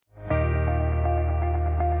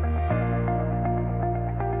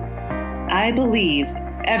I believe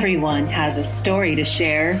everyone has a story to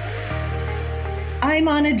share. I'm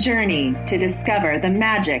on a journey to discover the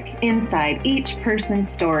magic inside each person's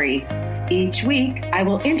story. Each week, I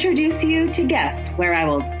will introduce you to guests where I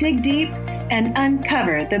will dig deep and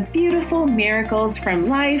uncover the beautiful miracles from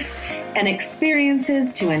life and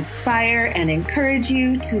experiences to inspire and encourage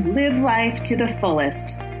you to live life to the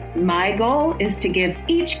fullest. My goal is to give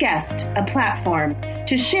each guest a platform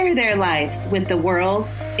to share their lives with the world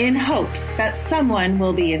in hopes that someone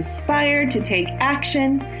will be inspired to take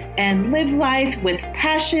action and live life with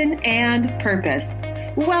passion and purpose.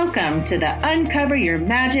 Welcome to the Uncover Your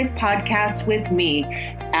Magic podcast with me,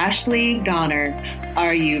 Ashley Goner.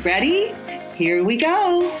 Are you ready? Here we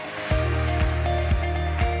go.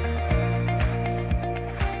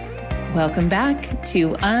 Welcome back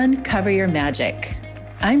to Uncover Your Magic.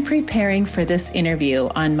 I'm preparing for this interview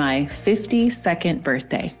on my 52nd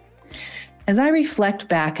birthday. As I reflect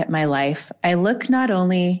back at my life, I look not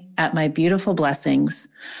only at my beautiful blessings,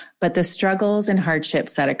 but the struggles and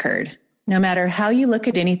hardships that occurred. No matter how you look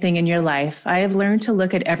at anything in your life, I have learned to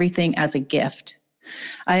look at everything as a gift.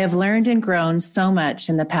 I have learned and grown so much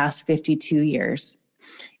in the past 52 years.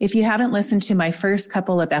 If you haven't listened to my first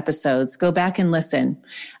couple of episodes, go back and listen.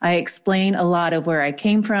 I explain a lot of where I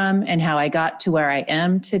came from and how I got to where I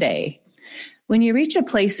am today. When you reach a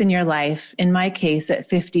place in your life, in my case at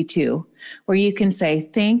 52, where you can say,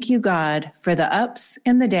 thank you, God, for the ups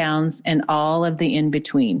and the downs and all of the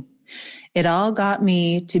in-between. It all got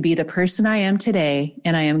me to be the person I am today,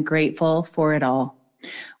 and I am grateful for it all.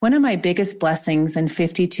 One of my biggest blessings in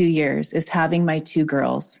 52 years is having my two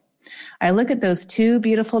girls. I look at those two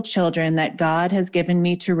beautiful children that God has given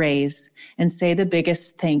me to raise and say the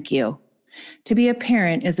biggest thank you. To be a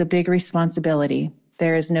parent is a big responsibility.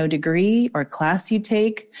 There is no degree or class you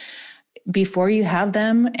take before you have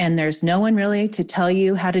them, and there's no one really to tell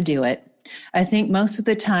you how to do it. I think most of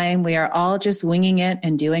the time we are all just winging it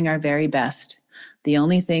and doing our very best. The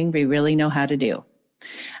only thing we really know how to do.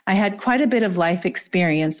 I had quite a bit of life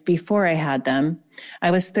experience before I had them. I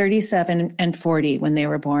was 37 and 40 when they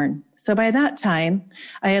were born. So by that time,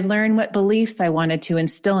 I had learned what beliefs I wanted to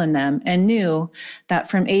instill in them and knew that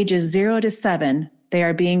from ages 0 to 7, they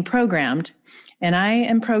are being programmed, and I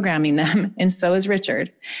am programming them, and so is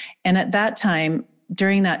Richard. And at that time,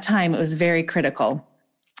 during that time, it was very critical.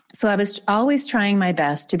 So I was always trying my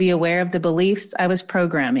best to be aware of the beliefs I was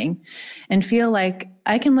programming and feel like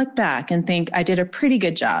I can look back and think I did a pretty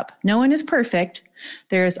good job. No one is perfect.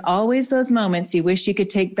 There's always those moments you wish you could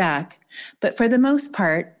take back. But for the most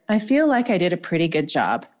part, I feel like I did a pretty good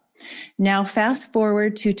job. Now, fast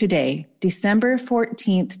forward to today, December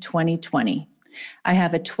 14th, 2020. I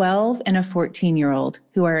have a 12 and a 14-year-old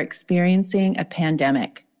who are experiencing a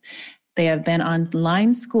pandemic. They have been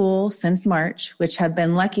online school since March, which have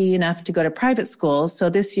been lucky enough to go to private schools. So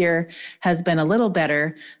this year has been a little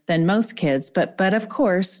better than most kids, but of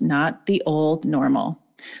course, not the old normal.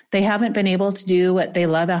 They haven't been able to do what they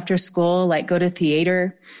love after school, like go to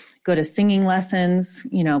theater, go to singing lessons,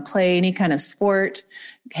 play any kind of sport,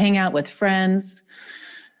 hang out with friends.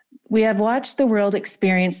 We have watched the world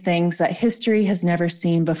experience things that history has never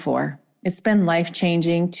seen before. It's been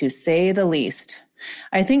life-changing, to say the least.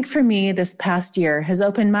 I think for me, this past year has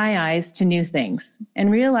opened my eyes to new things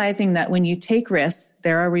and realizing that when you take risks,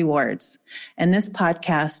 there are rewards. And this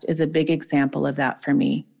podcast is a big example of that for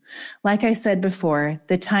me. Like I said before,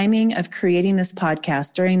 the timing of creating this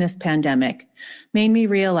podcast during this pandemic made me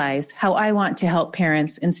realize how I want to help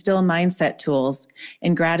parents instill mindset tools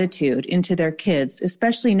and gratitude into their kids,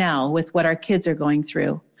 especially now with what our kids are going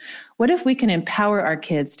through. What if we can empower our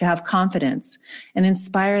kids to have confidence and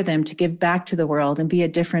inspire them to give back to the world and be a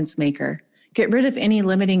difference maker? Get rid of any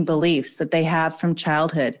limiting beliefs that they have from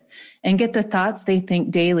childhood and get the thoughts they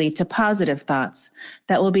think daily to positive thoughts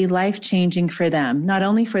that will be life-changing for them, not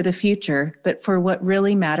only for the future, but for what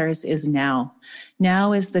really matters is now.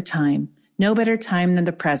 Now is the time. No better time than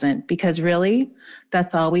the present, because really,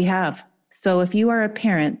 that's all we have. So if you are a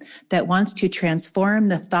parent that wants to transform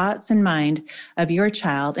the thoughts and mind of your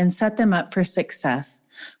child and set them up for success,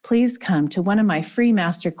 please come to one of my free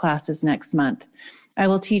masterclasses next month. I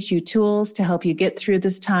will teach you tools to help you get through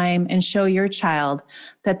this time and show your child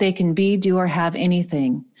that they can be, do, or have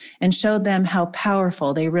anything, and show them how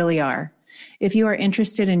powerful they really are. If you are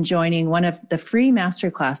interested in joining one of the free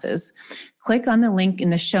masterclasses, click on the link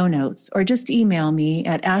in the show notes or just email me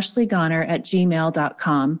at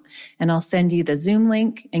ashleygoner@gmail.com and I'll send you the Zoom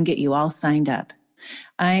link and get you all signed up.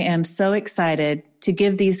 I am so excited to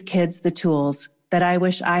give these kids the tools that I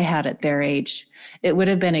wish I had at their age. It would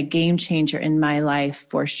have been a game changer in my life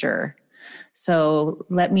for sure. So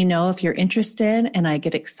let me know if you're interested, and I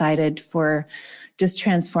get excited for just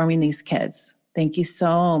transforming these kids. Thank you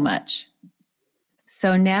so much.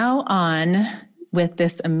 So now on with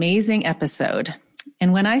this amazing episode.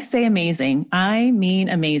 And when I say amazing, I mean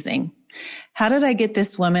amazing. How did I get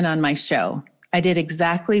this woman on my show? I did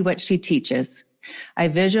exactly what she teaches. I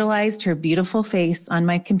visualized her beautiful face on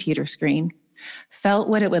my computer screen, felt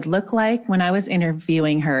what it would look like when I was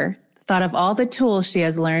interviewing her, thought of all the tools she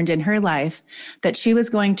has learned in her life that she was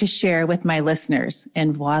going to share with my listeners,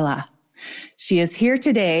 and voila. She is here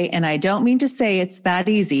today, and I don't mean to say it's that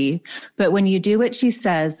easy, but when you do what she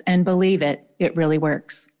says and believe it, it really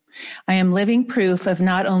works. I am living proof of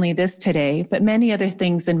not only this today, but many other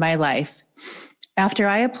things in my life. After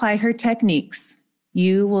I apply her techniques,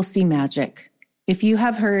 you will see magic. If you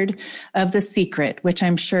have heard of The Secret, which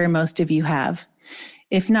I'm sure most of you have.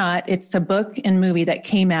 If not, it's a book and movie that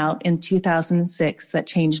came out in 2006 that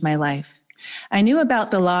changed my life. I knew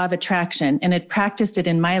about the law of attraction and had practiced it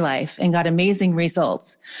in my life and got amazing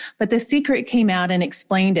results. But The Secret came out and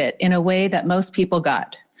explained it in a way that most people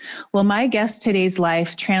got. Well, my guest today's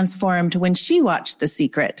life transformed when she watched The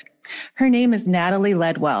Secret. Her name is Natalie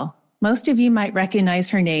Ledwell. Most of you might recognize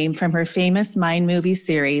her name from her famous Mind movie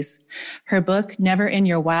series, her book, Never in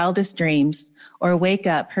Your Wildest Dreams, or Wake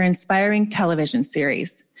Up, her inspiring television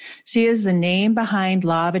series. She is the name behind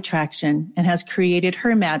Law of Attraction and has created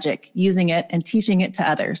her magic using it and teaching it to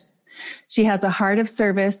others. She has a heart of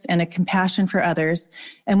service and a compassion for others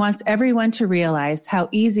and wants everyone to realize how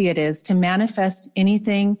easy it is to manifest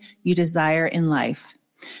anything you desire in life.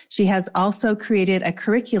 She has also created a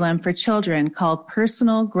curriculum for children called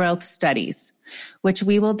Personal Growth Studies, which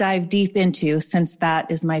we will dive deep into since that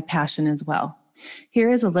is my passion as well. Here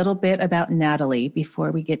is a little bit about Natalie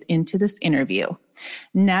before we get into this interview.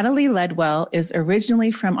 Natalie Ledwell is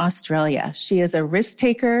originally from Australia. She is a risk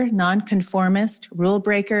taker, nonconformist, rule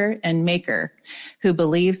breaker, and maker who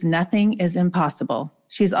believes nothing is impossible.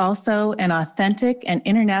 She's also an authentic and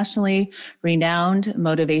internationally renowned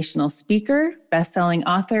motivational speaker, best-selling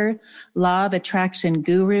author, law of attraction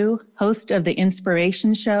guru, host of The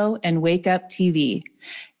Inspiration Show and Wake Up TV,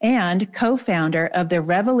 and co-founder of the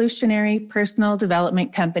revolutionary personal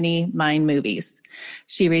development company Mind Movies.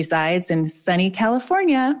 She resides in sunny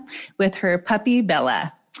California with her puppy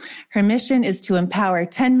Bella. Her mission is to empower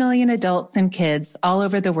 10 million adults and kids all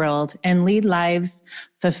over the world and lead lives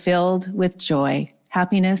fulfilled with joy,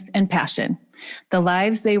 happiness, and passion, the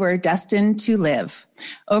lives they were destined to live.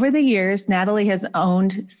 Over the years, Natalie has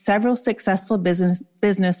owned several successful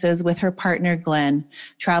businesses with her partner, Glenn,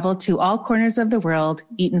 traveled to all corners of the world,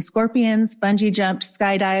 eaten scorpions, bungee jumped,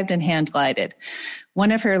 skydived, and hand glided.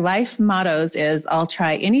 One of her life mottos is, I'll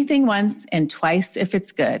try anything once and twice if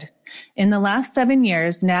it's good. In the last 7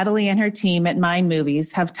 years, Natalie and her team at Mind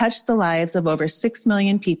Movies have touched the lives of over 6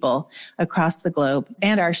 million people across the globe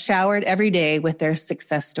and are showered every day with their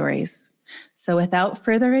success stories. So without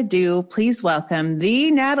further ado, please welcome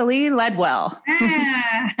the Natalie Ledwell.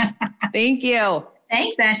 Thank you.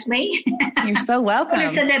 Thanks, Ashley. You're so welcome. I could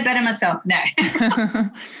have said that better myself. No.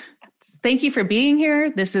 Thank you for being here.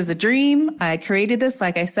 This is a dream. I created this,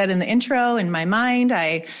 like I said in the intro, in my mind.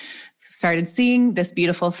 I started seeing this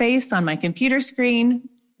beautiful face on my computer screen,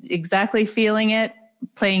 exactly feeling it,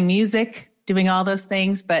 playing music, doing all those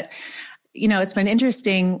things. But, you know, it's been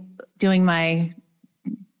interesting doing my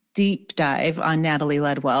deep dive on Natalie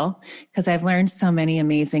Ledwell because I've learned so many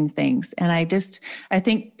amazing things. And I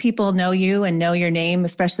think people know you and know your name,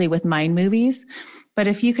 especially with Mind Movies. But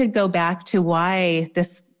if you could go back to why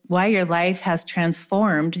your life has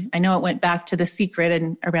transformed. I know it went back to The Secret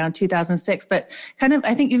in around 2006, but kind of,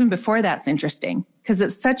 I think even before that's interesting because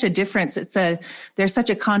it's such a difference. There's such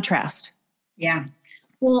a contrast. Yeah.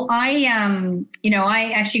 Well, I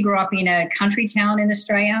actually grew up in a country town in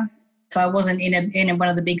Australia. So I wasn't in one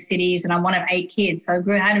of the big cities, and I'm one of 8 kids. So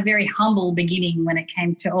I had a very humble beginning when it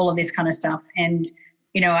came to all of this kind of stuff. And,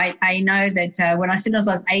 you know, I know that when I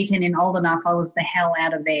was 18 and old enough, I was the hell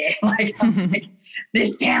out of there. Like,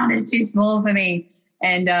 this town is too small for me,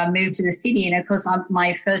 and moved to the city. And of course,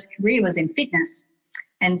 my first career was in fitness.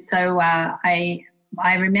 And so I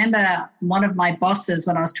remember one of my bosses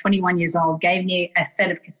when I was 21 years old gave me a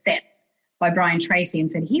set of cassettes by Brian Tracy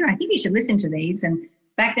and said, here, I think you should listen to these. And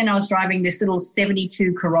back then I was driving this little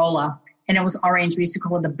 72 Corolla, and it was orange. We used to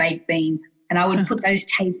call it the baked bean. And I would put those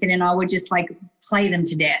tapes in and I would just like play them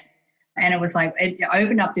to death. And it was like, it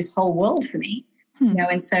opened up this whole world for me. You know,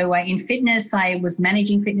 and so in fitness, I was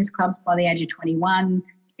managing fitness clubs by the age of 21.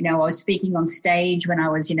 You know, I was speaking on stage when I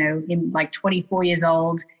was, you know, in like 24 years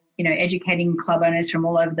old, you know, educating club owners from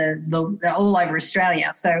all over all over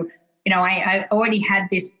Australia. So I already had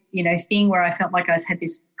this, thing where I felt like I had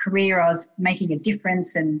this career, I was making a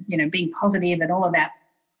difference and, being positive and all of that.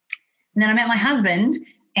 And then I met my husband,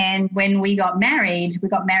 and when we got married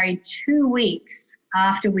 2 weeks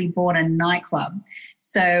after we bought a nightclub.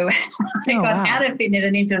 So I got out of fitness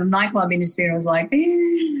and into the nightclub industry, and I was like,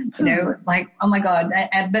 like, oh my God.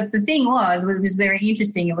 But the thing was very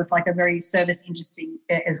interesting. It was like a very service industry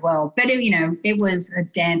as well. But, it was a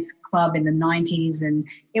dance club in the 90s, and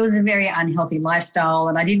it was a very unhealthy lifestyle,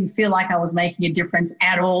 and I didn't feel like I was making a difference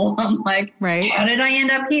at all. I'm like, how did I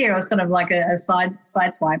end up here? I was sort of like a side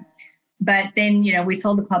swipe. But then, we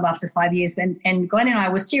sold the club after 5 years, and Glenn and I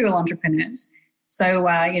were serial entrepreneurs. So,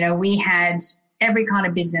 we had every kind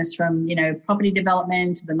of business from, property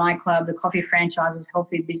development to the nightclub, the coffee franchises, health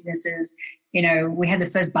food businesses. We had the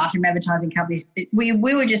first bathroom advertising companies. We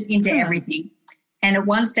were just into everything. And at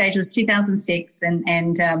one stage, it was 2006,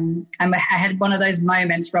 and I had one of those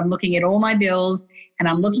moments where I'm looking at all my bills and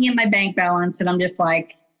I'm looking at my bank balance, and I'm just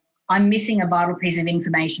like, I'm missing a vital piece of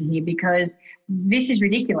information here, because this is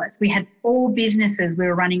ridiculous. We had 4 businesses we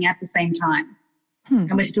were running at the same time.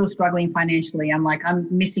 And we're still struggling financially. I'm like, I'm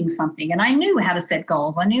missing something. And I knew how to set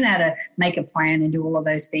goals. I knew how to make a plan and do all of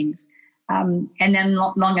those things. And then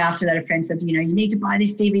long after that, a friend said, you need to buy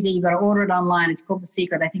this DVD. You've got to order it online. It's called The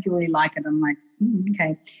Secret. I think you'll really like it. I'm like,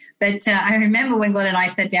 okay. But I remember when Glenn and I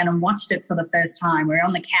sat down and watched it for the first time. We were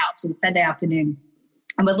on the couch. It was Saturday afternoon.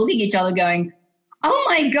 And we're looking at each other going, oh,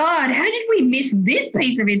 my God, how did we miss this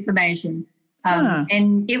piece of information?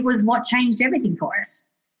 And it was what changed everything for us.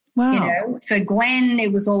 Wow. For Glenn,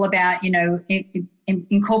 it was all about,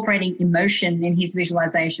 incorporating emotion in his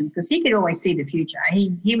visualizations, because he could always see the future.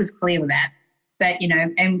 He was clear with that. But,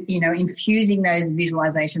 infusing those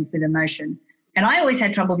visualizations with emotion. And I always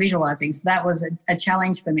had trouble visualizing, so that was a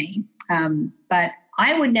challenge for me. But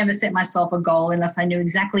I would never set myself a goal unless I knew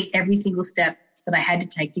exactly every single step that I had to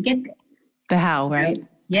take to get there. The how, right?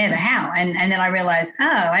 Yeah, the how. And then I realized,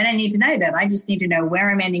 I don't need to know that. I just need to know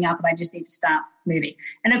where I'm ending up, and I just need to start moving.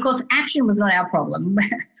 And, of course, action was not our problem.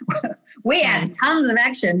 We had tons of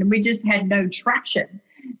action. We just had no traction.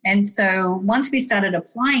 And so once we started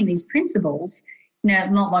applying these principles,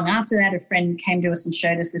 not long after that, a friend came to us and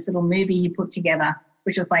showed us this little movie he put together,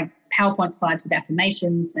 which was like PowerPoint slides with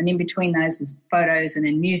affirmations, and in between those was photos and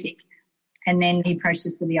then music. And then he approached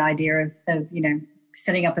us with the idea of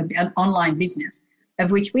setting up an online business, of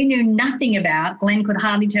which we knew nothing about. Glenn could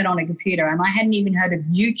hardly turn on a computer, and I hadn't even heard of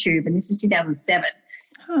YouTube, and this is 2007.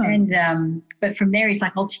 And but from there, he's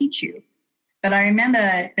like, I'll teach you. But I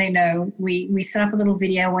remember, we set up a little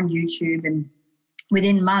video on YouTube, and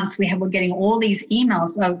within months, we were getting all these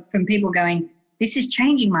emails from people going, this is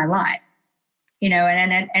changing my life, and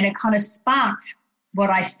it kind of sparked what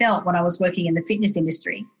I felt when I was working in the fitness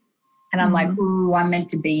industry. And I'm like, ooh, I'm meant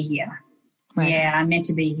to be here. Right. Yeah, I'm meant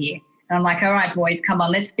to be here. And I'm like, all right, boys, come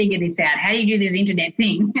on, let's figure this out. How do you do this internet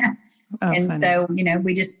thing? Funny. So,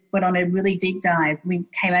 we just went on a really deep dive. We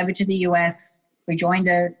came over to the US. We joined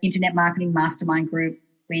an internet marketing mastermind group.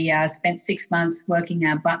 We spent 6 months working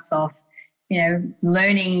our butts off,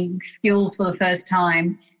 learning skills for the first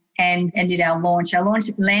time, and did our launch. Our launch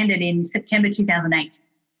landed in September 2008,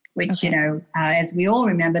 which, as we all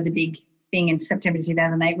remember, the big thing in September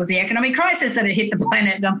 2008 was the economic crisis that had hit the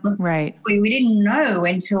planet. Right. We didn't know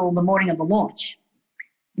until the morning of the launch.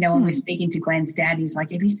 When we're speaking to Glenn's dad, he's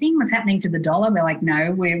like, have you seen what's happening to the dollar? We're like,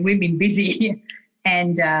 no, we've been busy.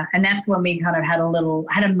 And that's when we kind of had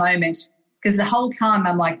a moment, because the whole time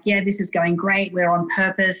I'm like, yeah, this is going great. We're on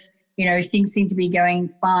purpose. Things seem to be going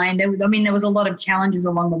fine. There was a lot of challenges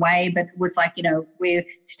along the way, but it was like, we're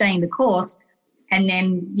staying the course. And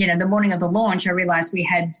then, the morning of the launch, I realized we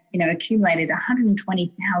had, accumulated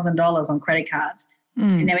 $120,000 on credit cards.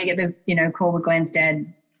 And then we get the, call with Glenn's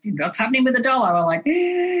dad, what's happening with the dollar? We're like,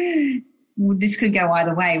 this could go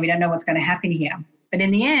either way. We don't know what's going to happen here. But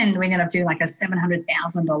in the end, we ended up doing like a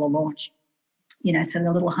 $700,000 launch, so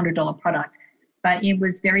the little $100 product. But it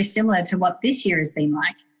was very similar to what this year has been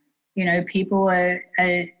like. People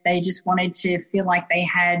they just wanted to feel like they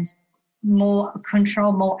had more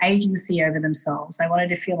control, more agency over themselves. They wanted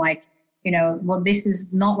to feel like, this is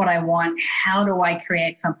not what I want. How do I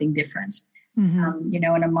create something different?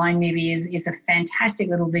 And a mind movie is a fantastic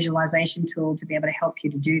little visualization tool to be able to help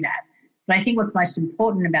you to do that. But I think what's most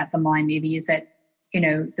important about the mind movie is that,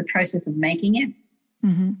 the process of making it,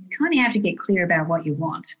 you kind of have to get clear about what you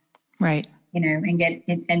want. Right. And get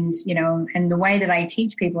it, and the way that I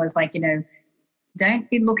teach people is like, don't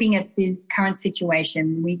be looking at the current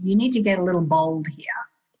situation. You need to get a little bold here.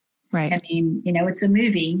 Right. I mean, it's a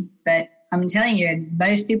movie, but I'm telling you,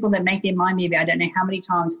 most people that make their mind movie, I don't know how many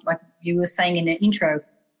times, like you were saying in the intro,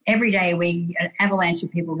 every day we an avalanche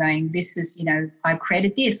of people going, this is, I've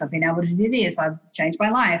created this, I've been able to do this, I've changed my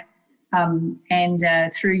life. And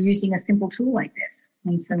through using a simple tool like this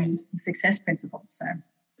and some success principles.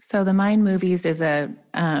 So the Mind Movies is I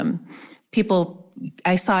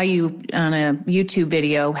saw you on a YouTube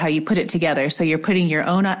video, how you put it together. So you're putting your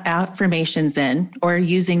own affirmations in or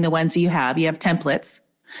using the ones you have templates.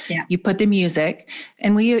 Yeah. You put the music,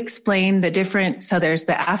 and will you explain the different, so there's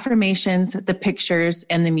the affirmations, the pictures,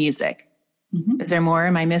 and the music. Mm-hmm. Is there more?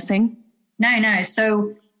 Am I missing? No.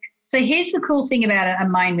 So here's the cool thing about a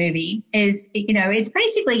Mind Movie is, it's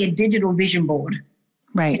basically a digital vision board.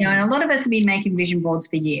 Right. And a lot of us have been making vision boards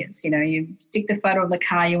for years. You stick the photo of the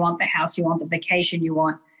car you want, the house you want, the vacation you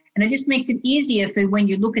want. And it just makes it easier for when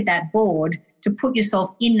you look at that board to put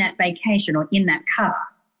yourself in that vacation or in that car,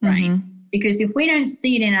 right? Mm-hmm. Because if we don't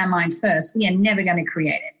see it in our mind first, we are never going to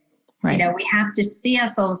create it. Right. We have to see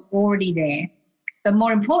ourselves already there. But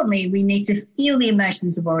more importantly, we need to feel the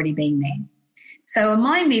emotions of already being there. So a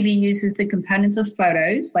Mind Movie uses the components of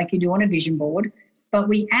photos like you do on a vision board, but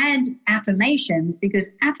we add affirmations because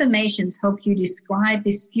affirmations help you describe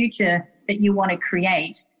this future that you want to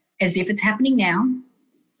create as if it's happening now,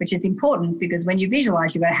 which is important because when you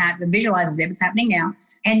visualize, you've got to visualize as if it's happening now,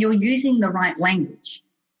 and you're using the right language.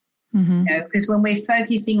 Mm-hmm. Because when we're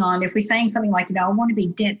focusing on, if we're saying something like, I want to be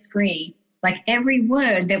debt-free, like every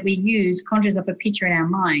word that we use conjures up a picture in our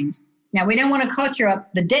mind. Now, we don't want to conjure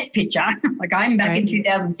up the debt picture. Like I'm back in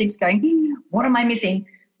 2006 going, what am I missing?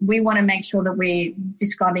 We want to make sure that we're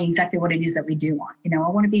describing exactly what it is that we do want. I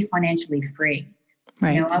want to be financially free.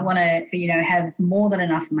 Right. I want to, have more than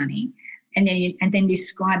enough money. And then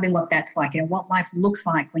describing what that's like, what life looks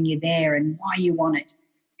like when you're there and why you want it.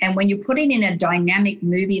 And when you put it in a dynamic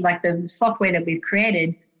movie, like the software that we've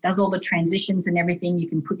created does all the transitions and everything. You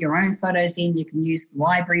can put your own photos in. You can use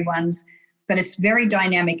library ones. But it's very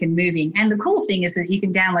dynamic and moving. And the cool thing is that you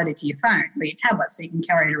can download it to your phone or your tablet so you can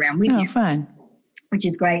carry it around with you. Oh, fun. Which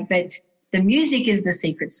is great. But the music is the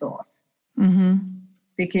secret sauce. Mm-hmm.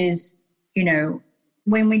 Because,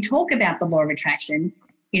 when we talk about the law of attraction,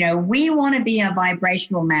 we want to be a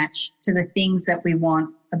vibrational match to the things that we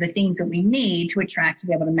want or the things that we need to attract to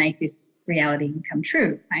be able to make this reality come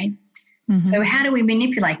true, right? Mm-hmm. So how do we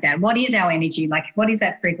manipulate that? What is our energy? Like, what is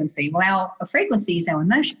that frequency? Well, our frequency is our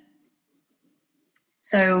emotions.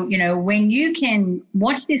 So, when you can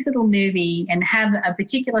watch this little movie and have a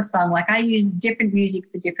particular song, like I use different music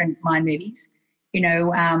for different Mind Movies.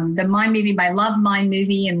 The Mind Movie, my Love Mind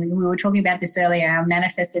Movie, and we were talking about this earlier, I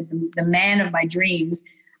manifested the man of my dreams.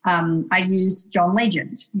 I used John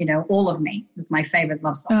Legend, All of Me was my favorite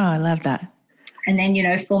love song. Oh, I love that. And then,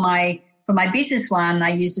 for my business one, I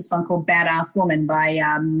used a song called Badass Woman by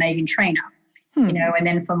Meghan Trainor. And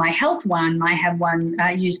then for my health one,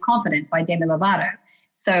 I used Confident by Demi Lovato.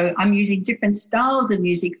 So I'm using different styles of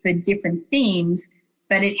music for different themes,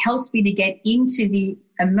 but it helps me to get into the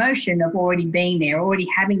emotion of already being there, already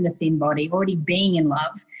having the thin body, already being in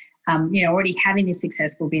love, already having a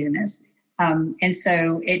successful business. And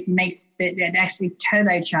so it actually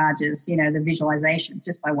turbocharges, the visualizations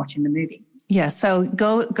just by watching the movie. Yeah. So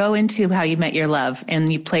go into how you met your love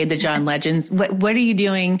and you played the John Legends. What are you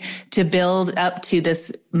doing to build up to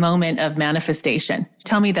this moment of manifestation?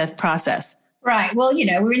 Tell me the process. Right. Well,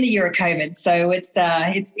 we're in the year of COVID, so it's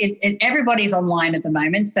everybody's online at the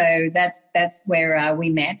moment. So that's where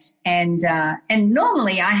we met. And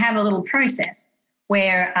normally I have a little process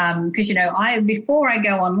where, because, before I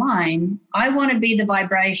go online, I want to be the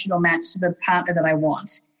vibrational match to the partner that I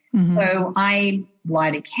want. Mm-hmm. So I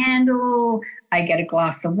light a candle, I get a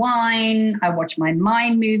glass of wine, I watch my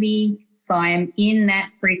Mind Movie. So I'm in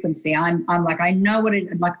that frequency. I'm like, I know what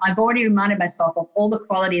I've already reminded myself of all the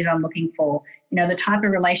qualities I'm looking for, the type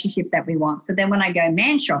of relationship that we want. So then when I go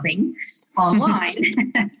man shopping online,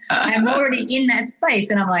 I'm already in that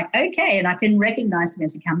space and I'm like, okay, and I can recognize him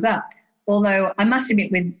as he comes up. Although I must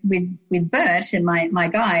admit with Bert and my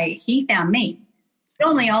guy, he found me.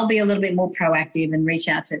 Normally I'll be a little bit more proactive and reach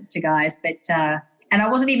out to guys, but, and I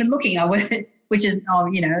wasn't even looking. Which is,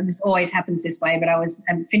 this always happens this way, but I was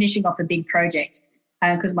finishing off a big project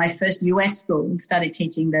because my first US school started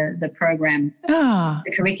teaching the program,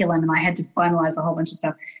 the curriculum, and I had to finalize a whole bunch of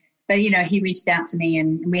stuff. But, he reached out to me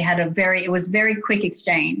and we had it was very quick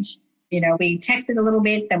exchange. We texted a little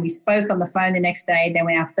bit, then we spoke on the phone the next day. Then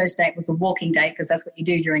our first date was a walking date because that's what you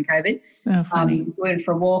do during COVID. Oh, funny. We went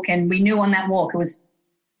for a walk and we knew on that walk, it was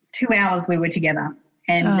 2 hours we were together.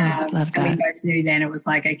 And, love that. And we both knew then it was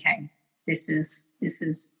like, okay, this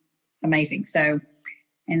is amazing. So,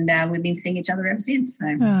 And we've been seeing each other ever since. So.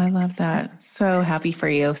 Oh, I love that. So happy for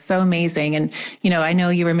you. So amazing. And, I know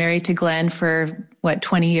you were married to Glenn for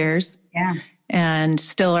 20 years? Yeah. And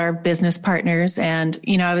still are business partners. And,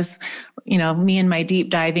 I was, me and my deep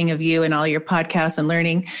diving of you and all your podcasts and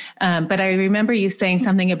learning. But I remember you saying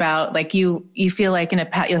something about like, you feel like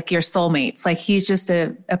like your soulmates, like he's just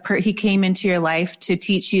he came into your life to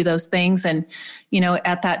teach you those things. And,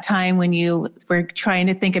 at that time when you were trying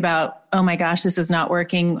to think about, oh my gosh, this is not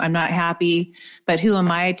working. I'm not happy, but who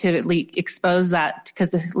am I to at least expose that?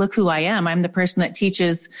 Because look who I am. I'm the person that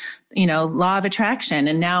teaches, law of attraction.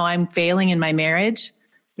 And now I'm failing in my marriage,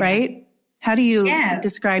 right? How do you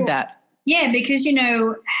describe that? Yeah, because,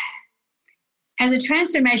 as a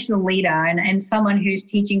transformational leader and someone who's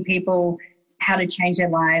teaching people how to change their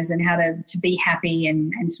lives and how to be happy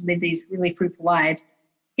and to live these really fruitful lives,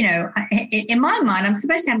 in my mind, I'm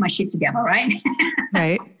supposed to have my shit together, right?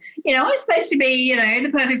 Right. I'm supposed to be, the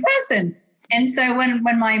perfect person. And so when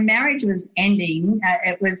my marriage was ending,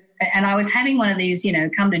 and I was having one of these,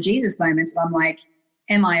 come to Jesus moments, I'm like,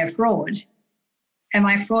 am I a fraud? Am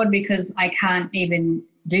I a fraud because I can't even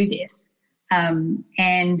do this? But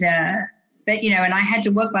I had to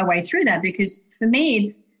work my way through that because for me,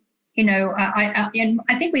 it's,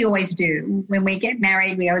 I think we always do. When we get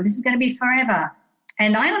married, we go, this is going to be forever.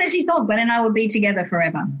 And I honestly thought Glenn and I would be together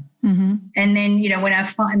forever. Mm-hmm. And then, when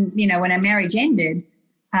our marriage ended,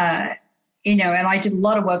 and I did a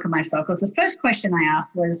lot of work on myself because the first question I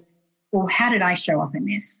asked was, well, how did I show up in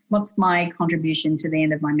this? What's my contribution to the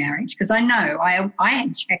end of my marriage? Because I know I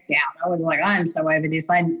had checked out. I was like, I'm so over this.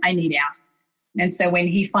 I need out. And so when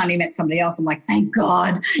he finally met somebody else, I'm like, thank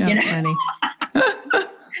God. Funny.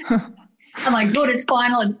 I'm like, good, it's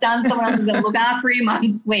final, it's done. Someone else is going to look after him. I'm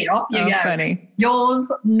sweet. Off you go. Funny.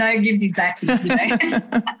 Yours, no gives his backsies,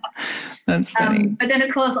 That's funny. But then, of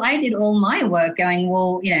course, I did all my work going,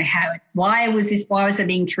 well, why was I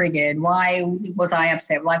being triggered? Why was I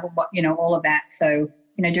upset? Like, all of that. So,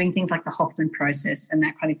 doing things like the Hoffman process and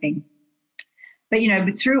that kind of thing. But,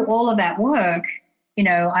 through all of that work,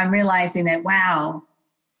 I'm realizing that, wow,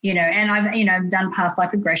 and I've done past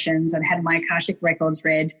life regressions. I've had my Akashic records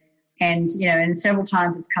read. And, and several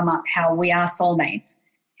times it's come up how we are soulmates.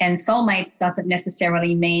 And soulmates doesn't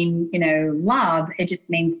necessarily mean, love. It just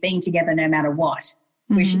means being together no matter what,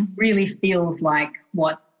 mm-hmm. which really feels like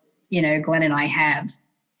what, Glenn and I have.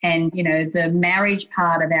 And, the marriage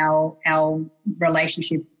part of our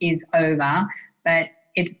relationship is over, but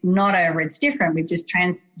it's not over. It's different. We've just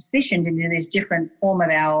transitioned into this different form of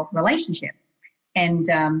our relationship. And,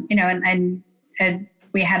 and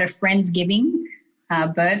we had a Friendsgiving.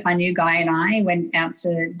 Bert, my new guy, and I went out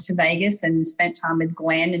to Vegas and spent time with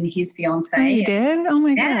Glenn and his fiance. Oh, you did? Oh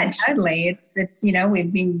my gosh. Yeah, totally. It's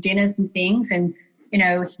we've been dinners and things, and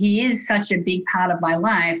he is such a big part of my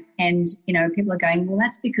life. And people are going, well,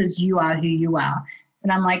 that's because you are who you are.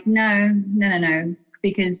 And I'm like, no,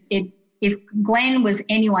 because if Glenn was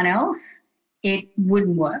anyone else, it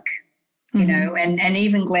wouldn't work. Mm-hmm. And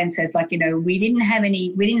even Glenn says, like, we didn't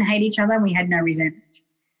hate each other, and we had no resentment.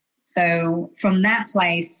 So from that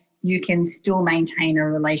place, you can still maintain a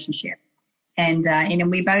relationship. And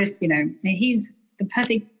we both, he's the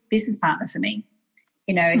perfect business partner for me.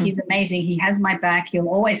 He's amazing. He has my back. He'll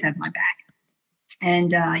always have my back.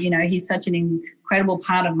 And, he's such an incredible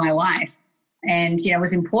part of my life. And, it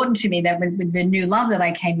was important to me that with the new love that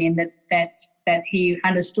I came in, that he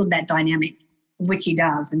understood that dynamic, which he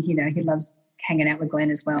does. And, he loves hanging out with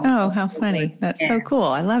Glenn as well. Oh, how funny. That's so cool.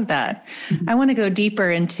 I love that. Mm-hmm. I want to go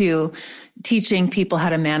deeper into teaching people how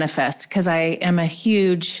to manifest because I am a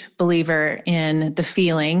huge believer in the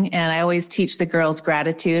feeling, and I always teach the girls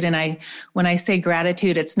gratitude. And when I say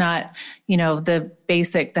gratitude, it's not, the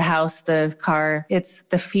basic, the house, the car, it's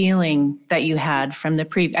the feeling that you had from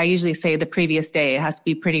I usually say the previous day. It has to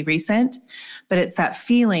be pretty recent, but it's that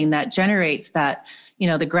feeling that generates that,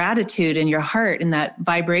 the gratitude in your heart and that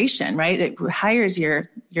vibration, right? It higher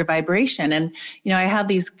your vibration. And, I have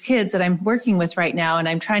these kids that I'm working with right now, and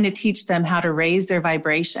I'm trying to teach them how to raise their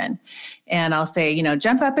vibration. And I'll say,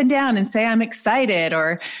 jump up and down and say, I'm excited,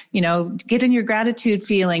 or, get in your gratitude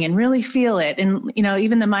feeling and really feel it. And,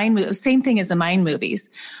 even the same thing as the mind movies.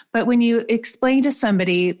 But when you explain to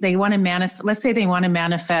somebody, they want to let's say they want to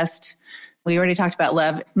manifest, we already talked about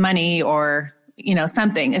love, money, or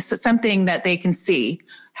something. It's something that they can see.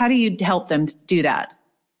 How do you help them do that?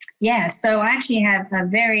 Yeah, so I actually have a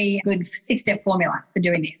very good 6-step formula for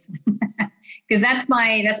doing this because that's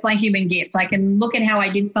my human gift. I can look at how I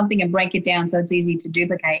did something and break it down so it's easy to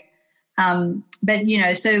duplicate. But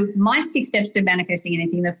so my 6 steps to manifesting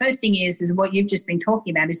anything. The first thing is what you've just been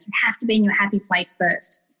talking about is you have to be in your happy place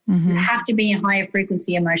first. You have to be in higher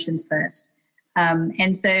frequency emotions first.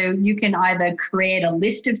 And so you can either create a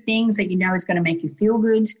list of things that you know is going to make you feel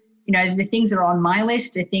good. You know, the things that are on my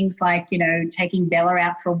list are things like, you know, taking Bella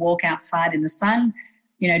out for a walk outside in the sun,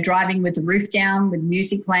 you know, driving with the roof down with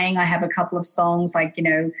music playing. I have a couple of songs like, you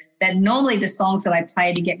know, that normally the songs that I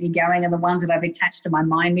play to get me going are the ones that I've attached to my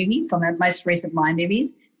mind movies, so my most recent mind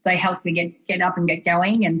movies. So it helps me get up and get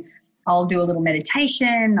going. And I'll do a little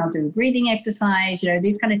meditation. I'll do a breathing exercise, you know,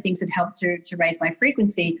 these kind of things that help to raise my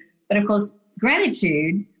frequency. But of course,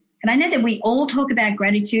 gratitude, and I know that we all talk about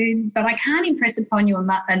gratitude, but I can't impress upon you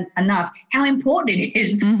enough how important it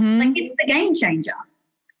is. Like, it's the game changer.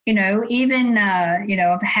 You know, even, you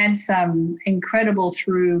know, I've had some incredible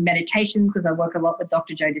through meditations because I work a lot with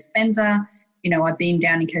Dr. Joe Dispenza. You know, I've been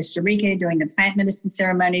down in Costa Rica doing the plant medicine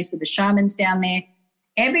ceremonies with the shamans down there.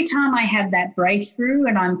 Every time I have that breakthrough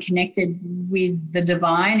and I'm connected with the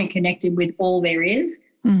divine and connected with all there is,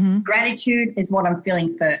 gratitude is what I'm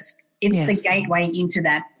feeling first. It's the gateway into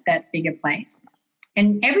that bigger place.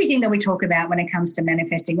 And everything that we talk about when it comes to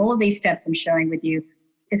manifesting, all of these steps I'm sharing with you,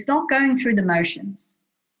 it's not going through the motions.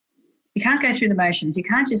 You can't go through the motions. You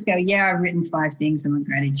can't just go, yeah, I've written 5 things in my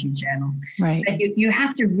gratitude journal. Right. But you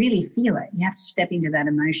have to really feel it. You have to step into that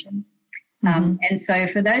emotion. And so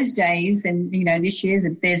for those days, and, you know, this year's,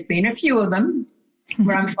 there's been a few of them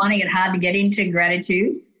where I'm finding it hard to get into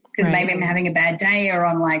gratitude because maybe I'm having a bad day or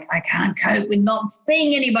I'm like, I can't cope with not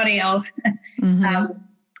seeing anybody else.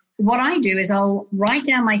 What I do is I'll write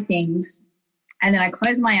down my things and then I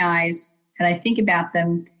close my eyes and I think about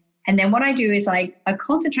them. And then what I do is I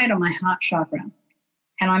concentrate on my heart chakra.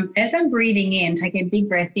 And as I'm breathing in, taking a big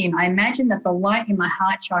breath in, I imagine that the light in my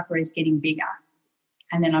heart chakra is getting bigger.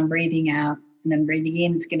 And then I'm breathing out, and then breathing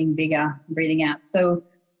in, it's getting bigger, breathing out. So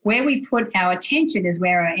where we put our attention is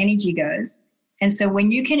where our energy goes. And so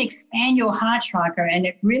when you can expand your heart chakra, and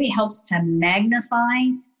it really helps to magnify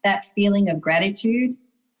that feeling of gratitude,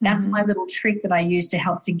 that's my little trick that I use to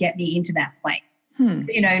help to get me into that place.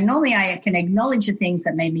 You know, normally I can acknowledge the things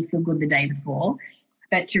that made me feel good the day before,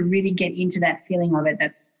 but to really get into that feeling of it,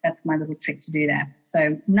 that's my little trick to do that.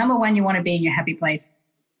 So number 1, you want to be in your happy place.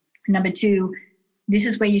 Number 2, this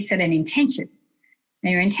is where you set an intention.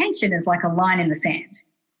 Now, your intention is like a line in the sand.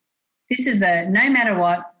 This is no matter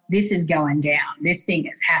what, this is going down. This thing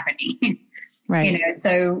is happening. Right. You know,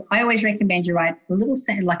 so I always recommend you write a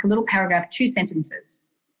little paragraph, 2 sentences.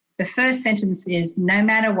 The first sentence is, no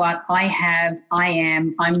matter what, I have, I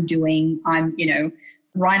am, I'm doing, I'm, you know,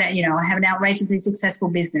 I have an outrageously successful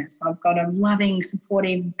business. I've got a loving,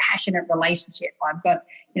 supportive, passionate relationship. I've got,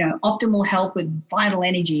 you know, optimal health with vital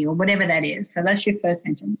energy or whatever that is. So that's your first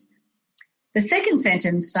sentence. The second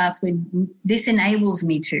sentence starts with, this enables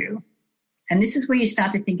me to, and this is where you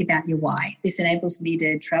start to think about your why. This enables me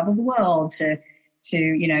to travel the world, to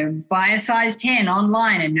you know, buy a size 10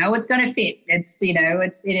 online and know it's going to fit. It's, you know,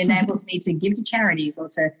 it enables me to give to charities or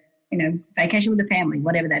to, you know, vacation with the family,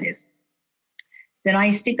 whatever that is. Then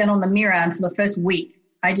I stick that on the mirror, and for the first week,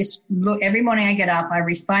 I just look, every morning I get up, I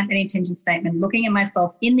recite that intention statement, looking at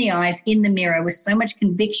myself in the eyes, in the mirror with so much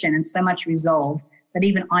conviction and so much resolve that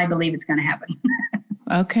even I believe it's going to happen.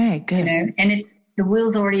 Okay, good. You know, and the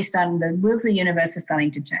wheels of the universe are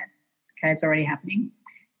starting to turn. Okay, it's already happening.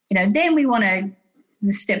 You know, then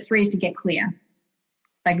the step 3 is to get clear.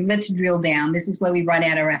 Like, let's drill down. This is where we write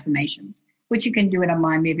out our affirmations, which you can do in a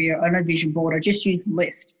mind movie or on a vision board or just use the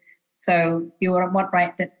list. So you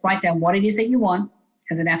write down what it is that you want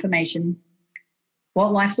as an affirmation,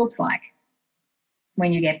 what life looks like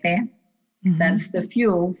when you get there. That's the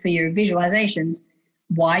fuel for your visualizations,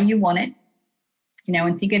 why you want it, you know,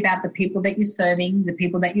 and think about the people that you're serving, the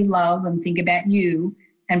people that you love, and think about you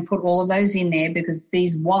and put all of those in there, because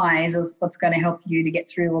these whys are what's going to help you to get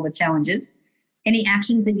through all the challenges. Any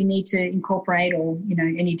actions that you need to incorporate, or, you know,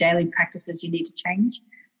 any daily practices you need to change.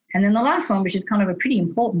 And then the last one, which is kind of a pretty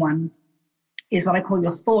important one, is what I call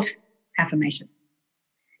your thought affirmations.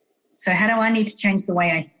 So how do I need to change the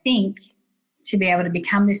way I think to be able to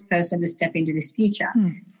become this person, to step into this future?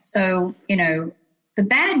 So, you know, the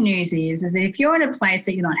bad news is that if you're in a place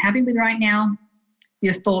that you're not happy with right now,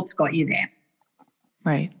 your thoughts got you there.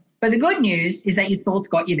 Right. But the good news is that your thoughts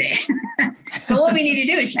got you there. So all we need to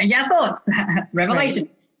do is change our thoughts. Revelation.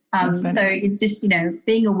 Right. So it just, you know,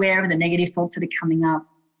 being aware of the negative thoughts that are coming up,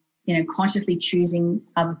 you know, consciously choosing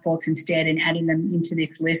other thoughts instead and adding them into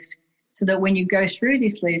this list, so that when you go through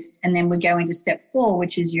this list and then we go into step 4,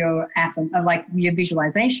 which is your your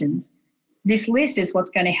visualizations, this list is what's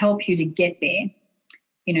going to help you to get there,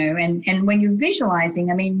 you know. And when you're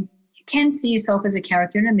visualizing, I mean, you can see yourself as a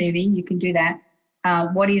character in a movie. You can do that.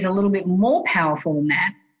 What is a little bit more powerful than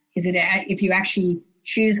that is that if you actually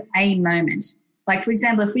choose a moment. Like, for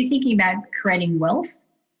example, if we're thinking about creating wealth,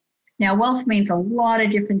 now wealth means a lot of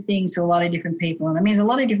different things to a lot of different people, and it means a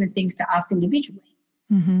lot of different things to us individually.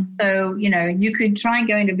 Mm-hmm. So, you could try and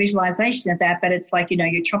go into visualization of that, but it's like,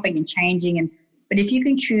 you're chopping and changing. But if you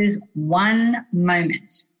can choose one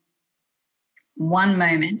moment,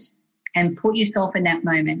 and put yourself in that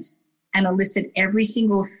moment and elicit every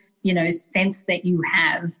single, sense that you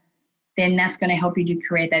have, then that's going to help you to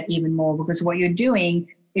create that even more, because what you're doing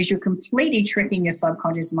is you're completely tricking your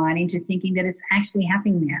subconscious mind into thinking that it's actually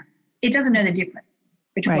happening now. It doesn't know the difference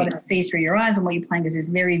between what it sees through your eyes and what you're playing, because it's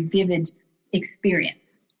this very vivid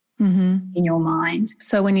experience in your mind.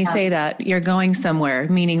 So when you say that, you're going somewhere,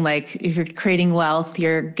 meaning like if you're creating wealth,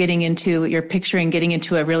 you're picturing getting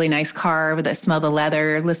into a really nice car with that smell the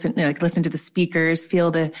leather, listen to the speakers,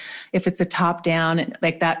 if it's a top down,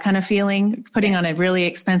 like that kind of feeling, putting on a really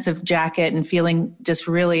expensive jacket and feeling just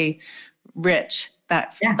really rich,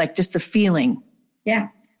 like just the feeling. Yeah.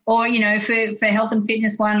 Or, for health and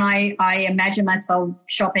fitness one, I imagine myself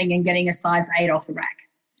shopping and getting a size 8 off the rack.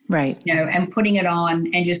 Right. And putting it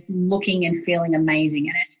on and just looking and feeling amazing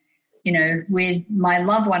in it. With my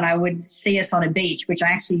loved one, I would see us on a beach, which I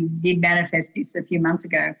actually did manifest this a few months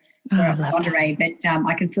ago. Lingerie, but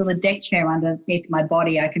I can feel the deck chair underneath my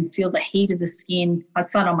body. I can feel the heat of the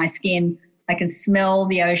sun on my skin. I can smell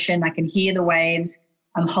the ocean. I can hear the waves.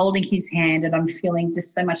 I'm holding his hand and I'm feeling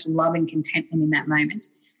just so much love and contentment in that moment.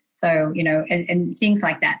 So, and things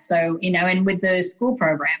like that. So, and with the school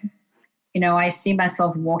program, I see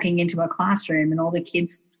myself walking into a classroom and all the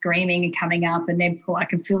kids screaming and coming up, and I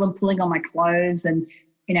can feel them pulling on my clothes, and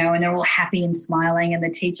and they're all happy and smiling, and the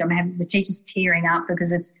teacher's tearing up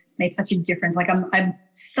because it's made such a difference. Like I'm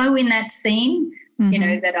so in that scene,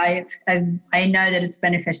 that I know that it's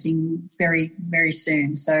manifesting very, very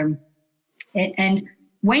soon. So, and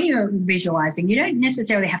when you're visualizing, you don't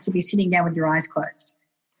necessarily have to be sitting down with your eyes closed.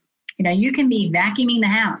 You can be vacuuming the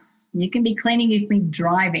house, you can be cleaning, you can be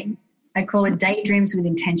driving. I call it daydreams with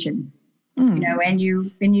intention, and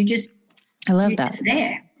you just, I love that. It's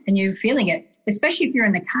there and you're feeling it, especially if you're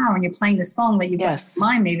in the car and you're playing the song that you've got in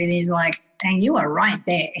mind, maybe, and he's like, dang, you are right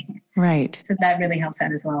there. Right. So that really helps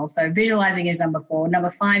out as well. So visualizing is number 4. Number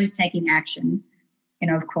 5 is taking action,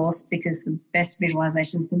 of course, because the best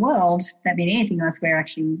visualizations in the world, that mean anything else, we're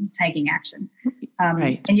actually taking action.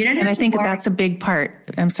 Right. And you don't have I think that's a big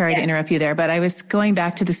part. I'm sorry to interrupt you there, but I was going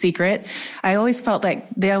back to The Secret. I always felt like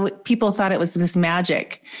people thought it was this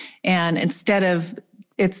magic. And instead of,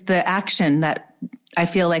 it's the action that I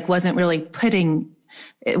feel like wasn't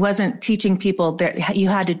teaching people that you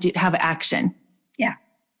had to have action. Yeah.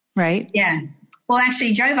 Right. Yeah. Well,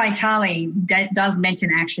 actually, Joe Vitale does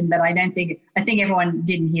mention action, but I think everyone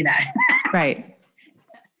didn't hear that. Right.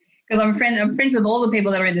 Because I'm friends with all the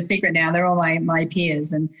people that are in The Secret now. They're all my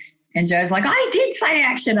peers. And Joe's like, I did say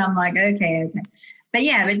action. I'm like, okay. But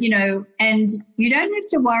and you don't have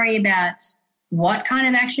to worry about what kind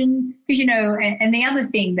of action, because, and the other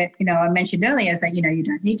thing that, I mentioned earlier is that, you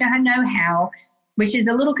don't need to know how, which is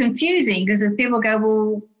a little confusing, because if people go,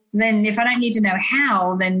 well, then if I don't need to know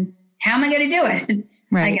how, then how am I going to do it?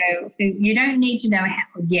 Right. I go, you don't need to know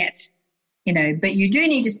how yet. But you do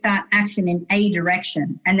need to start action in a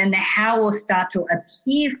direction, and then the how will start to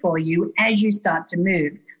appear for you as you start to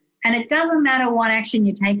move. And it doesn't matter what action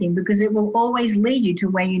you're taking, because it will always lead you to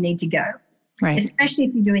where you need to go. Right. Especially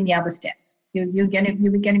if you're doing the other steps, you're going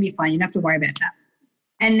to be fine. You don't have to worry about that.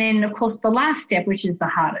 And then, of course, the last step, which is the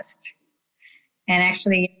hardest. And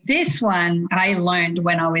actually, this one I learned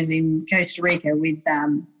when I was in Costa Rica with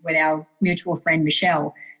our mutual friend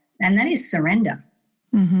Michelle, and that is surrender.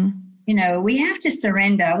 Mm-hmm. We have to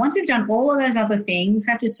surrender. Once we've done all of those other things,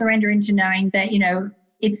 we have to surrender into knowing that,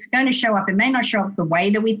 it's going to show up. It may not show up the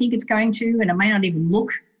way that we think it's going to, and it may not even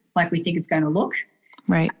look like we think it's going to look.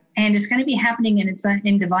 Right. And it's going to be happening, and it's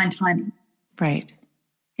in divine timing. Right.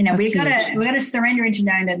 We've got to surrender into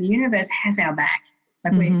knowing that the universe has our back.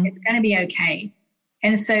 Like it's going to be okay.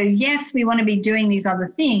 And so, yes, we want to be doing these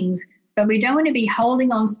other things, but we don't want to be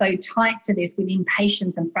holding on so tight to this with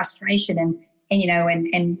impatience and frustration and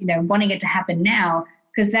wanting it to happen now,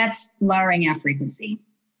 because that's lowering our frequency.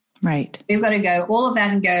 Right. We've got to go all of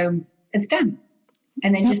that and go, it's done.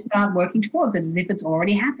 And then just start working towards it as if it's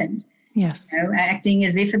already happened. Yes. Acting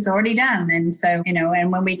as if it's already done. And so,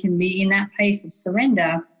 and when we can be in that place of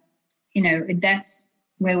surrender, that's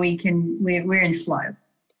where we're in flow.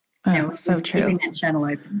 So true. Keeping that channel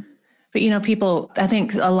open. But, people, I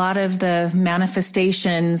think a lot of the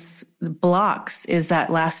manifestations blocks is that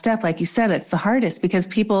last step. Like you said, it's the hardest, because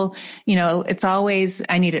people, it's always,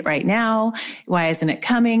 I need it right now. Why isn't it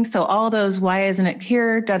coming? So all those, why isn't it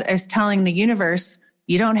here, is telling the universe,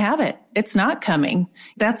 you don't have it. It's not coming.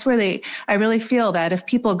 That's where I really feel that if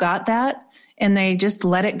people got that and they just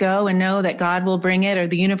let it go and know that God will bring it or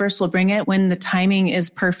the universe will bring it when the timing is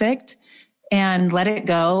perfect, and let it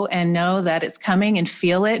go and know that it's coming and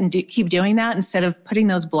feel it and keep doing that instead of putting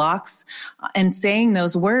those blocks and saying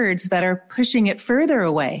those words that are pushing it further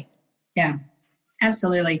away. Yeah,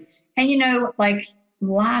 absolutely. And, like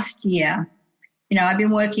last year, I've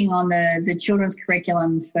been working on the children's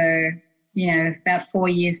curriculum for, about 4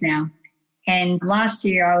 years now. And last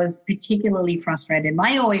year I was particularly frustrated.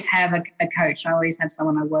 I always have a coach. I always have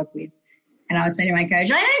someone I work with. And I was saying to my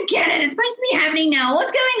coach, I don't get it. It's supposed to be happening now.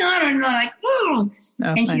 What's going on? And I'm like,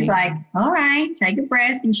 and funny. She's like, all right, take a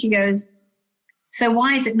breath. And she goes, so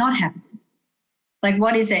why is it not happening? Like,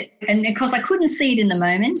 what is it? And of course I couldn't see it in the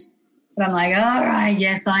moment, but I'm like, all right,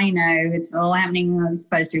 yes, I know. It's all happening when I was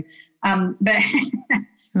supposed to.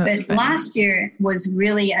 But last year was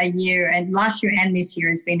really a year, and last year and this year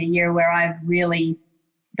has been a year where I've really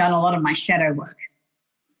done a lot of my shadow work,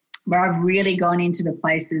 where I've really gone into the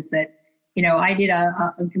places that, I did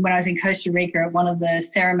when I was in Costa Rica at one of the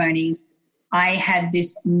ceremonies, I had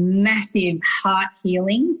this massive heart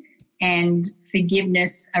healing and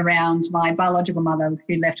forgiveness around my biological mother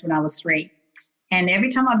who left when I was 3. And every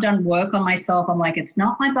time I've done work on myself, I'm like, it's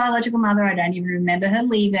not my biological mother. I don't even remember her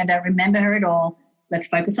leaving. I don't remember her at all. Let's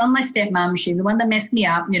focus on my stepmom. She's the one that messed me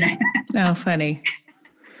up, Oh, funny.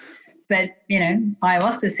 But,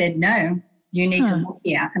 ayahuasca said, no, you need to look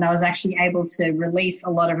here. And I was actually able to release a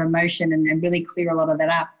lot of emotion and really clear a lot of that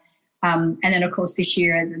up. And then, of course, this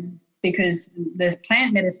year, because the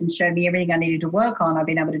plant medicine showed me everything I needed to work on, I've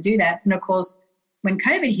been able to do that. And, of course, when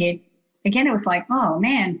COVID hit, again, it was like, oh,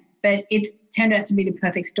 man, but it's turned out to be the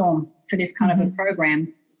perfect storm for this kind of a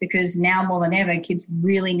program, because now more than ever, kids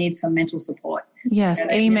really need some mental support. Yes,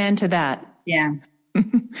 amen to that. Yeah.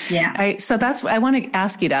 Yeah. I want to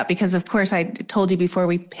ask you that because, of course, I told you before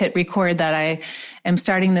we hit record that I am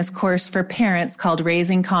starting this course for parents called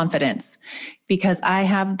Raising Confidence, because I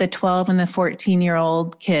have the 12 and the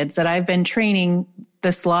 14-year-old kids that I've been training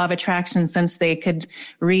this law of attraction since they could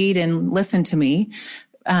read and listen to me.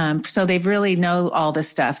 So they really know all this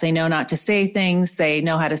stuff. They know not to say things. They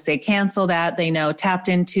know how to say cancel that. They know tapped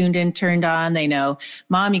in, tuned in, turned on. They know,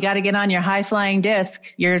 Mom, you got to get on your high flying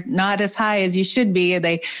disc. You're not as high as you should be.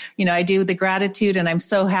 I do the gratitude and I'm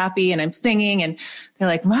so happy and I'm singing and they're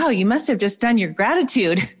like, wow, you must have just done your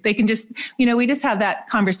gratitude. They can just, we just have that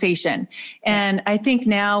conversation. And I think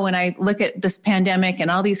now when I look at this pandemic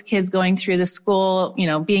and all these kids going through the school,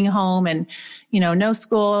 being home and, no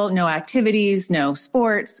school, no activities, no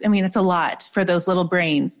sports. I mean, it's a lot for those little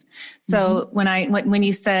brains. So when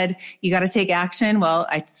you said you got to take action, well,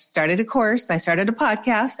 I started a course. I started a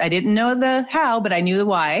podcast. I didn't know the how, but I knew the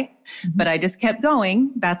why, but I just kept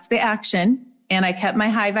going. That's the action. And I kept my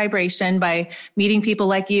high vibration by meeting people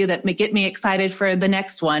like you that get me excited for the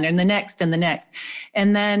next one and the next and the next.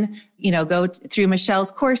 And then, go through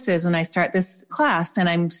Michelle's courses and I start this class and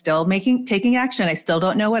I'm still taking action. I still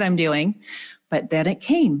don't know what I'm doing. But then it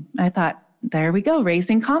came. I thought, there we go,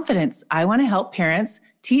 Raising Confidence. I want to help parents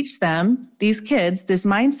teach them, these kids, this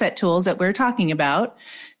mindset tools that we're talking about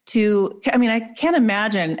I can't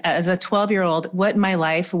imagine as a 12-year-old what my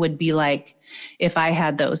life would be like if I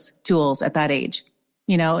had those tools at that age.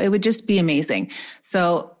 It would just be amazing.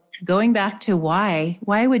 So going back to why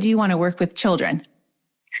would you want to work with children?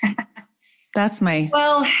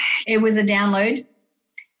 Well, it was a download.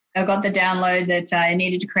 I got the download that I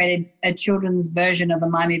needed to create a children's version of the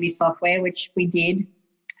MyMovie software, which we did.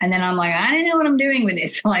 And then I'm like, I don't know what I'm doing with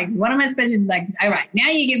this. Like, what am I supposed to do? Like, all right, now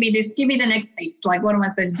you give me this, give me the next piece. Like, what am I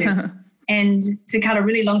supposed to do? And to cut a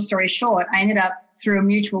really long story short, I ended up through a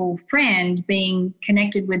mutual friend being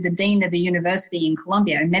connected with the dean of the university in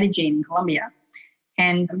Colombia, in Medellin, in Colombia.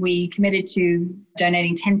 And we committed to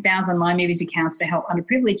donating 10,000 MyMovies accounts to help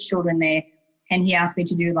underprivileged children there. And he asked me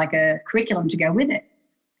to do like a curriculum to go with it.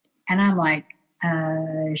 And I'm like,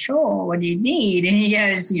 sure, what do you need? And he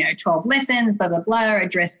goes, 12 lessons, blah, blah, blah,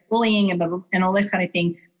 address bullying and blah, blah, and all this kind of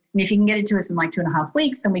thing. And if you can get it to us in like 2.5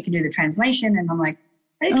 weeks, then we can do the translation. And I'm like,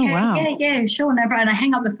 okay, oh, wow. yeah, sure, no problem. And I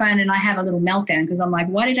hang up the phone and I have a little meltdown because I'm like,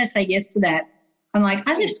 why did I say yes to that? I'm like,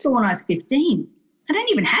 I left school when I was 15. I don't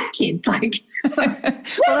even have kids. Like, well,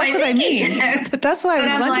 that's what I mean. That's why I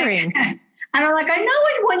was wondering. And I'm like, I know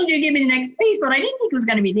I want you to give me the next piece, but I didn't think it was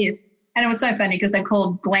going to be this. And it was so funny because I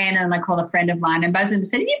called Glenn and I called a friend of mine and both of them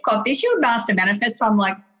said, if you've got this, you're a master manifestor. I'm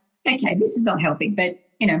like, okay, this is not helping. But,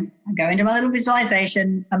 I go into my little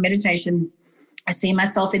visualization, a meditation. I see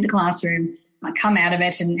myself in the classroom. I come out of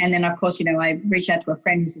it. And then, of course, I reach out to a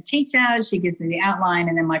friend who's a teacher. She gives me the outline.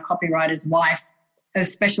 And then my copywriter's wife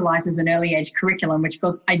specializes in early age curriculum, which of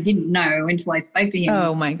course I didn't know until I spoke to him.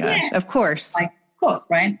 Oh my gosh, yeah. Of course. Like, of course,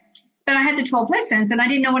 right? But I had the 12 lessons and I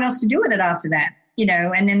didn't know what else to do with it after that,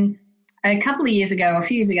 and then a few years ago,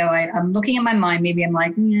 I'm looking at my mind, maybe I'm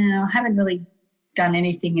like, I haven't really done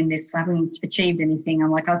anything in this. I haven't achieved anything.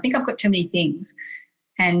 I'm like, I think I've got too many things.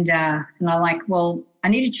 And I'm like, well, I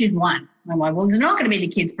need to choose one. I'm like, well, it's not going to be the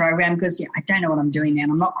kids program because I don't know what I'm doing now.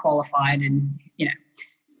 I'm not qualified and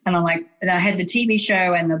I'm like, and I had the TV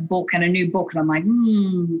show and the book and a new book. And I'm like,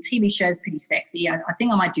 TV show is pretty sexy. I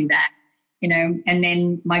think I might do that, And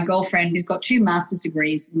then my girlfriend, who's got 2 master's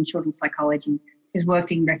degrees in children's psychology, who's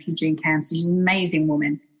worked in refugee camps. She's an amazing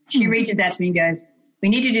woman. She reaches out to me and goes, we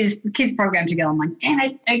need to do this kids program together. I'm like, damn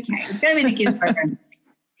it, okay, it's going to be the kids program.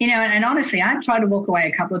 And honestly, I've tried to walk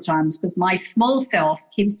away a couple of times because my small self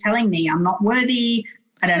keeps telling me I'm not worthy.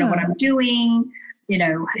 I don't know what I'm doing.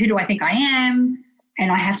 Who do I think I am?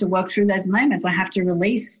 And I have to work through those moments. I have to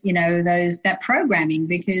release, that programming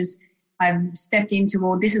because I've stepped into,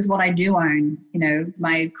 well, this is what I do own.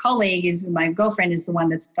 My girlfriend is the one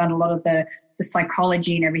that's done a lot of the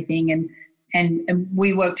psychology and everything. And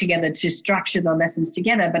we work together to structure the lessons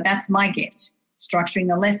together. But that's my gift, structuring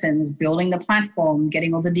the lessons, building the platform,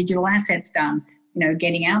 getting all the digital assets done,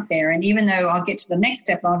 getting out there. And even though I'll get to the next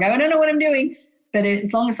step and I'll go, I don't know what I'm doing. But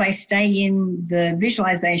as long as I stay in the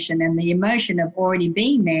visualization and the emotion of already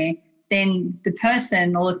being there, then the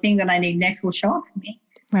person or the thing that I need next will show up for me.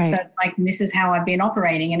 Right. So it's like, this is how I've been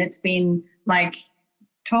operating. And it's been like,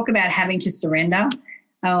 talk about having to surrender.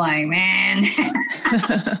 I'm like, man,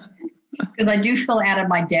 because I do feel out of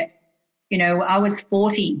my depth. I was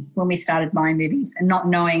 40 when we started Mind Movies and not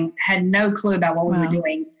knowing, had no clue about what we were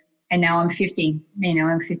doing. And now I'm 50,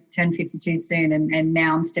 turn 52 soon. And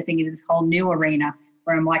now I'm stepping into this whole new arena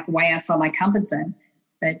where I'm like way outside my comfort zone.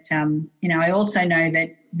 But, I also know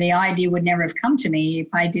that the idea would never have come to me if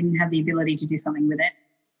I didn't have the ability to do something with it.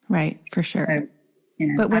 Right, for sure. So,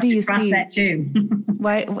 but what do you see? That too.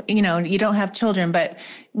 Why, you don't have children, but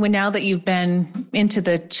now that you've been into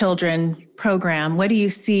the children program, what do you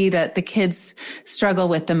see that the kids struggle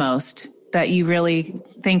with the most that you really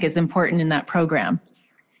think is important in that program?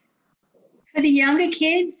 For the younger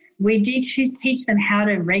kids, we did teach them how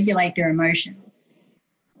to regulate their emotions,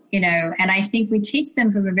 and I think we teach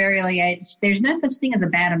them from a very early age, there's no such thing as a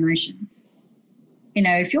bad emotion.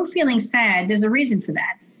 If you're feeling sad, there's a reason for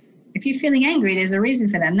that. If you're feeling angry, there's a reason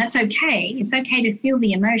for that. And that's okay. It's okay to feel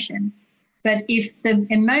the emotion. But if the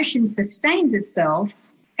emotion sustains itself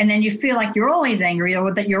and then you feel like you're always angry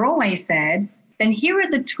or that you're always sad, then here are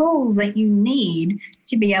the tools that you need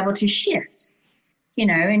to be able to shift,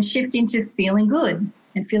 and shift into feeling good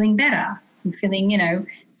and feeling better and feeling,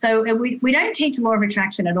 So we don't teach law of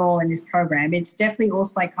attraction at all in this program. It's definitely all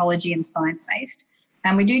psychology and science-based.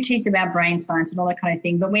 And we do teach about brain science and all that kind of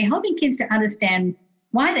thing. But we're helping kids to understand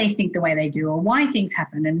why they think the way they do or why things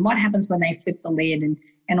happen and what happens when they flip the lid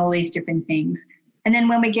and all these different things. And then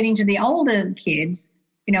when we get into the older kids,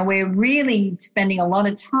 we're really spending a lot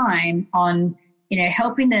of time on,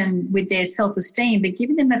 helping them with their self-esteem, but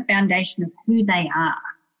giving them a foundation of who they are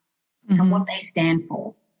and what they stand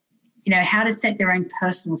for, how to set their own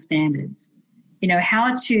personal standards,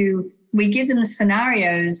 we give them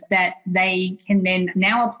scenarios that they can then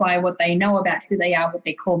now apply what they know about who they are, what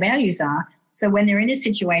their core values are. So when they're in a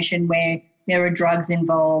situation where there are drugs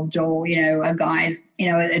involved or, a guy's,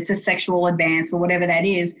 it's a sexual advance or whatever that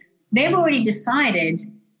is, they've already decided,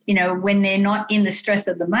 when they're not in the stress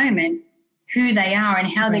of the moment, who they are and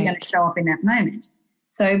how they're going to show up in that moment.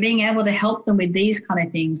 So being able to help them with these kind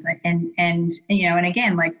of things and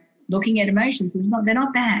again, like looking at emotions, they're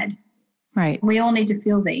not bad. Right. We all need to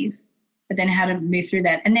feel these, but then how to move through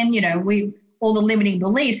that. And then, all the limiting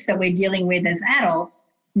beliefs that we're dealing with as adults,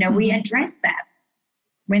 we address that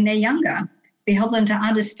when they're younger. We help them to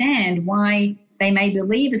understand why they may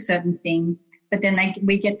believe a certain thing, but then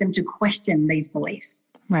we get them to question these beliefs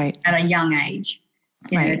at a young age,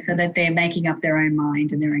 so that they're making up their own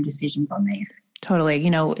mind and their own decisions on these. Totally.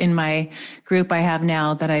 In my group I have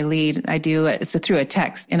now that I lead, I do it's through a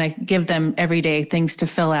text and I give them every day things to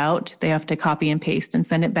fill out. They have to copy and paste and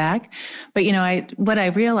send it back. But, what I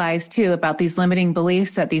realized too about these limiting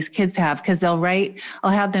beliefs that these kids have, because I'll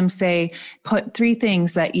have them say, put 3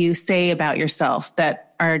 things that you say about yourself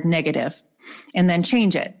that are negative and then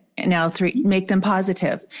change it. And now 3, make them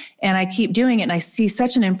positive. And I keep doing it and I see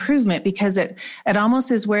such an improvement because it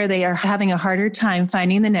almost is where they are having a harder time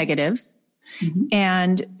finding the negatives. Mm-hmm.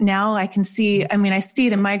 And now I can see, I see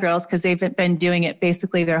it in my girls because they've been doing it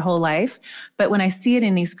basically their whole life. But when I see it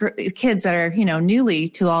in these kids that are, newly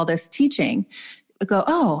to all this teaching, go,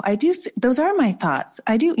 oh, I do. Those are my thoughts.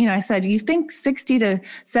 I do. I said, you think 60 to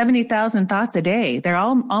 70,000 thoughts a day. They're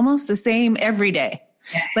all almost the same every day.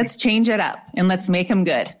 Let's change it up and let's make them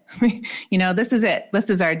good. This is it. This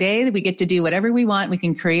is our day. We get to do whatever we want. We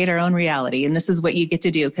can create our own reality. And this is what you get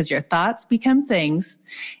to do, because your thoughts become things,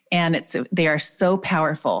 and they are so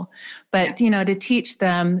powerful. But, to teach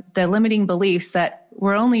them the limiting beliefs that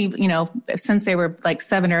we're only, since they were like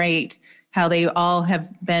 7 or 8, how they all have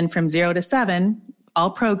been from 0 to 7, all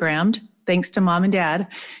programmed, thanks to mom and dad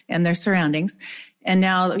and their surroundings. And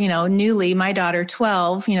now, newly, my daughter,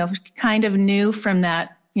 12, kind of knew from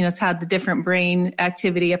that, has had the different brain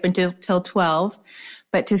activity up until 12.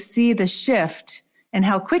 But to see the shift and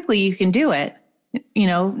how quickly you can do it,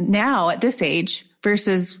 now at this age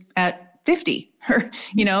versus at 50 or,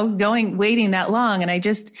 waiting that long. And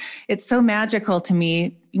it's so magical to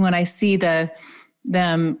me when I see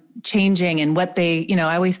them changing and what they,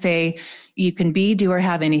 I always say, you can be, do, or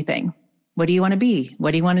have anything. What do you want to be?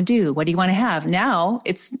 What do you want to do? What do you want to have? Now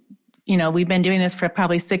it's, we've been doing this for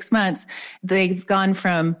probably 6 months. They've gone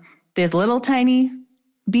from these little tiny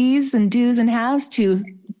bees and do's and haves to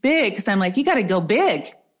big. Cause I'm like, you got to go big.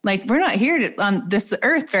 Like, we're not here on this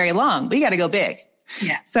earth very long. We got to go big.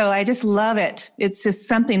 Yeah. So I just love it. It's just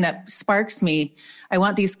something that sparks me. I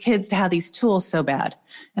want these kids to have these tools so bad.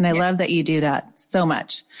 And I love that you do that so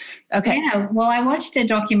much. Okay. Yeah. Well, I watched a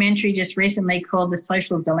documentary just recently called The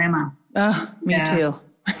Social Dilemma. Oh, me too.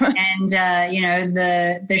 And,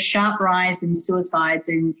 the sharp rise in suicides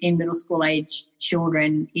in middle school age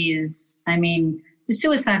children is, the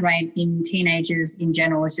suicide rate in teenagers in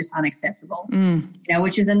general is just unacceptable,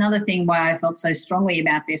 which is another thing why I felt so strongly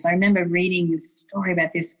about this. I remember reading this story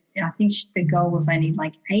about this. I think the girl was only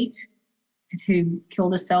like 8 who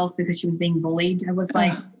killed herself because she was being bullied. I was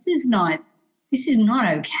like, this is not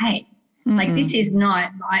okay. Mm-mm. Like, this is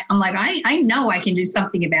not, I'm like, I know I can do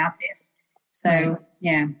something about this. So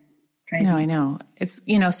yeah, it's crazy. No, I know. It's,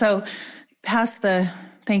 so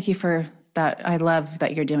thank you for that. I love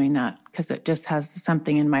that you're doing that, because it just has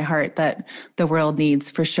something in my heart that the world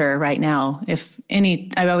needs for sure right now.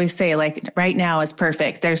 I always say, like, right now is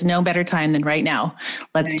perfect. There's no better time than right now.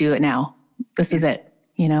 Let's do it now. This is it.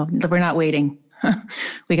 We're not waiting.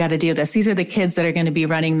 We got to do this. These are the kids that are going to be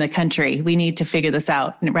running the country. We need to figure this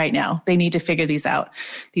out right now. They need to figure these out,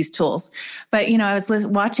 these tools. But, I was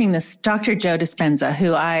watching this Dr. Joe Dispenza,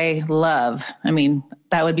 who I love.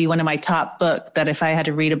 That would be one of my top books, that if I had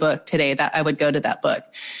to read a book today, that I would go to that book,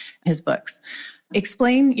 his books.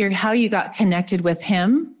 Explain how you got connected with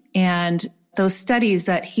him and those studies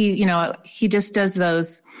that he just does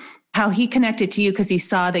those, how he connected to you because he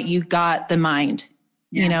saw that you got the mind,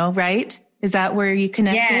 right? Is that where you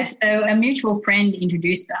connected? Yeah, so a mutual friend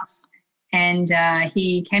introduced us, and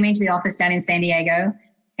he came into the office down in San Diego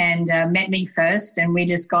and met me first, and we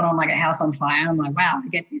just got on like a house on fire. I'm like, wow, I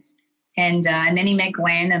get this. And then he met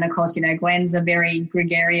Glenn, and of course, Glenn's a very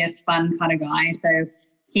gregarious, fun kind of guy. So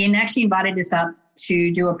he actually invited us up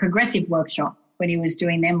to do a progressive workshop when he was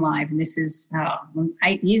doing them live, and this is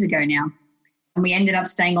 8 years ago now. And we ended up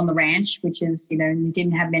staying on the ranch, which is, we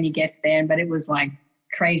didn't have many guests there, but it was like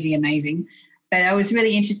crazy amazing. But it was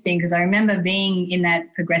really interesting because I remember being in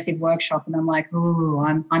that progressive workshop, and I'm like, oh,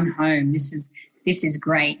 I'm home. This is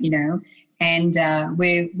great, And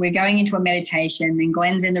we're going into a meditation, and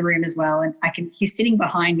Glenn's in the room as well, and he's sitting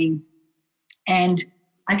behind me, and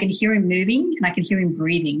I can hear him moving, and I can hear him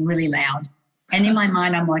breathing really loud. And in my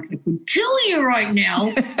mind, I'm like, I could kill you right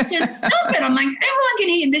now. Just stop it. I'm like, everyone can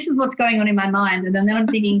hear. This is what's going on in my mind. And then I'm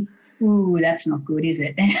thinking, ooh, that's not good, is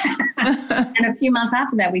it? And a few months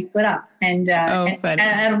after that, we split up. And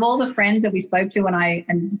out of all the friends that we spoke to,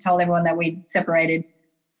 and told everyone that we separated,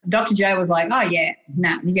 Dr. Joe was like, oh, yeah,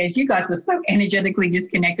 no. He goes, you guys were so energetically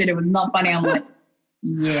disconnected. It was not funny. I'm like,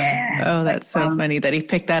 yeah. Oh, that's so funny that he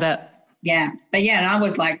picked that up. Yeah. But yeah, and I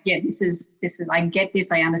was like, yeah, this is, I get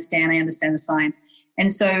this. I understand the science.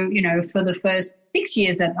 And so, for the first 6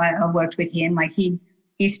 years that I worked with him, like he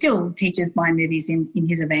still teaches mind movies in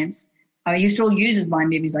his events. He still uses mind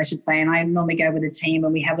movies, I should say. And I normally go with a team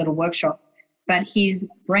and we have little workshops. But he's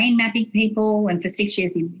brain mapping people. And for 6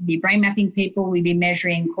 years, he'd be brain mapping people. We'd be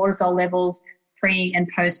measuring cortisol levels pre and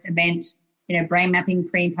post event, brain mapping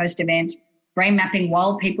pre and post event, brain mapping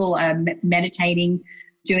while people are meditating,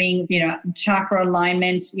 doing, chakra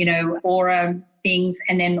alignment, aura things,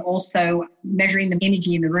 and then also measuring the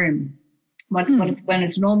energy in the room, when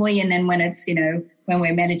it's normally, and then when it's, when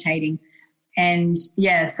we're meditating. And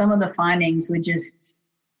yeah, some of the findings were just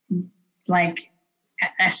like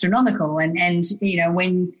astronomical. And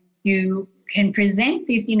when you can present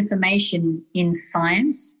this information in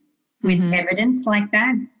science with evidence like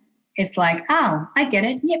that, it's like, oh, I get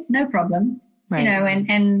it. Yep, no problem. Right.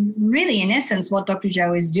 And really, in essence, what Dr.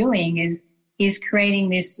 Joe is doing is creating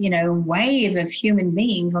this, wave of human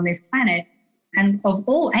beings on this planet, and of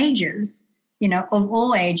all ages,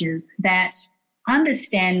 that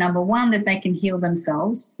understand, number one, that they can heal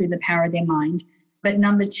themselves through the power of their mind. But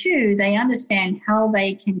number two, they understand how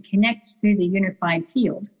they can connect to the unified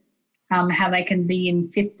field, how they can be in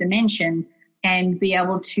fifth dimension and be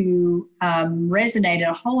able to resonate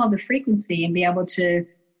at a whole other frequency and be able to,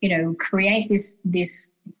 create this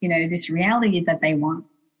reality that they want.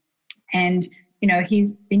 And,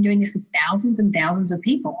 he's been doing this with thousands and thousands of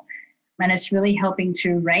people. And it's really helping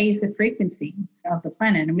to raise the frequency of the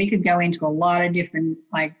planet. And we could go into a lot of different,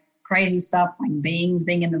 like, crazy stuff, like beings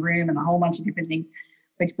being in the room and a whole bunch of different things,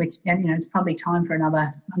 which it's probably time for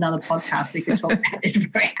another podcast. We could talk about this.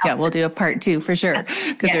 Yeah, we'll do a part 2 for sure,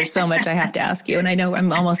 because there's so much I have to ask you. And I know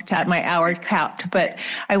I'm almost at my hour capped, but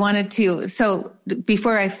I wanted to, so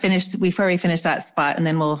before we finish that spot, and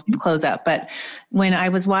then we'll close up. But when I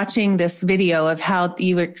was watching this video of how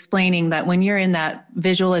you were explaining that when you're in that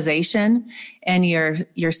visualization and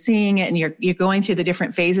you're seeing it and you're going through the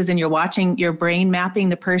different phases and you're watching your brain mapping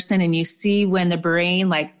the person, and you see when the brain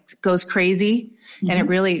like goes crazy, and it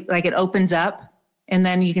really, like, it opens up, and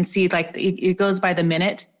then you can see, like, it goes by the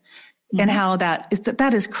minute, and how that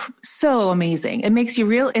is so amazing. It makes you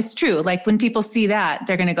real. It's true. Like, when people see that,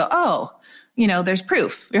 they're going to go, oh, there's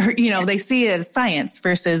proof, or, they see it as science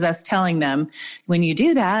versus us telling them, when you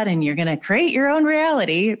do that and you're going to create your own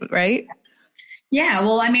reality, right? Yeah.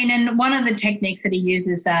 Well, I mean, and one of the techniques that he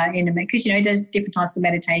uses because, he does different types of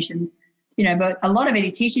meditations, but a lot of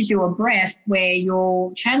it teaches you a breath where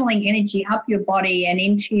you're channeling energy up your body and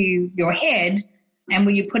into your head, and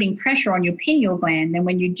where you're putting pressure on your pineal gland. And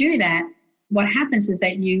when you do that, what happens is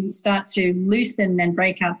that you start to loosen and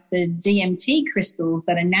break up the DMT crystals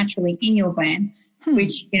that are naturally in your gland,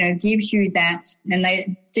 which, gives you that. And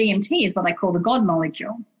DMT is what they call the God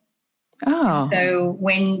molecule. Oh. So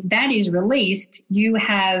when that is released, you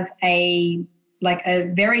have a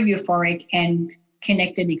very euphoric and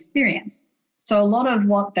connected experience. So a lot of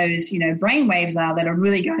what those, brain waves are that are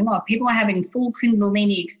really going off, people are having full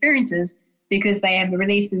Kundalini experiences because they have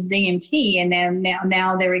released this DMT, and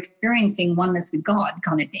now they're experiencing oneness with God,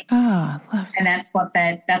 kind of thing. Oh, I love that. And that's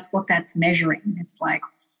what that's measuring. It's like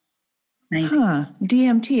amazing.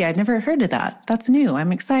 DMT. I've never heard of that. That's new.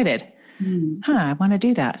 I'm excited. I want to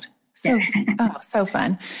do that. So, so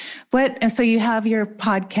fun. So you have your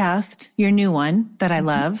podcast, your new one that I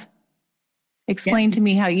love. Explain to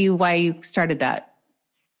me why you started that.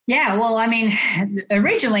 Yeah, well, I mean,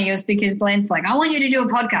 originally it was because Glenn's like, I want you to do a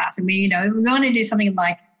podcast. And we want to do something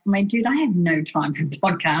like, I'm like, dude, I have no time for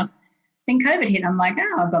podcasts. Then COVID hit. I'm like,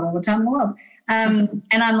 I've got all the time in the world. And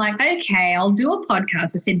I'm like, okay, I'll do a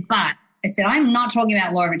podcast. I said, I'm not talking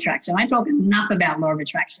about law of attraction. I talk enough about law of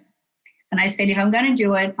attraction. And I said, if I'm going to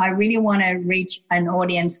do it, I really want to reach an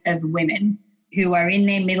audience of women who are in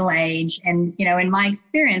their middle age. And, in my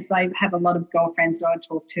experience, I have a lot of girlfriends that I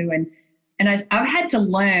talk to, and I've had to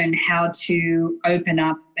learn how to open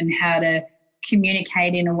up and how to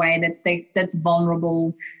communicate in a way that's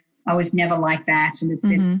vulnerable. I was never like that. And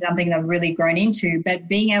it's something that I've really grown into. But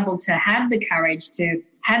being able to have the courage to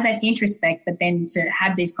have that introspect, but then to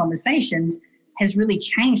have these conversations has really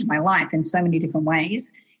changed my life in so many different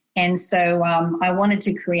ways. And so I wanted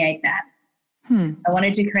to create that. I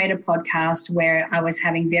wanted to create a podcast where I was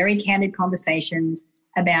having very candid conversations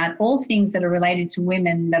about all things that are related to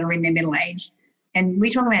women that are in their middle age. And we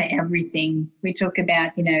talk about everything. We talk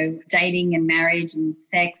about, dating and marriage and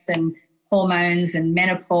sex and hormones and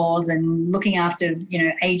menopause and looking after,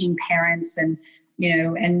 aging parents and,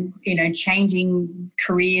 changing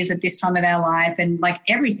careers at this time of our life, and like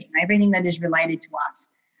everything that is related to us.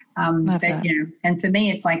 And for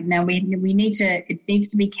me, it's like, now it needs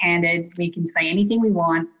to be candid. We can say anything we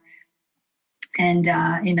want. And,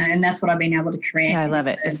 and that's what I've been able to create. Yeah, I love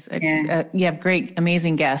it. You have great,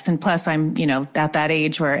 amazing guests. And plus I'm, at that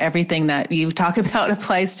age where everything that you talk about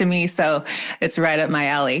applies to me. So it's right up my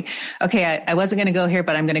alley. Okay. I wasn't going to go here,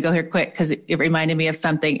 but I'm going to go here quick because it reminded me of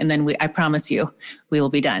something. And then I promise you, we will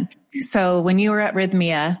be done. So when you were at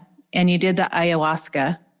Rhythmia and you did the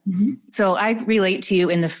ayahuasca, so I relate to you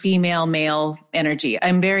in the female male energy. I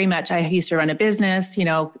used to run a business,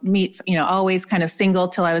 always kind of single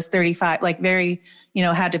till I was 35, like very,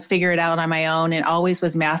 had to figure it out on my own, and always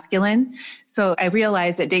was masculine. So I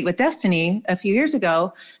realized at Date with Destiny a few years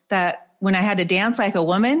ago that when I had to dance like a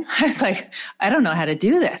woman, I was like, I don't know how to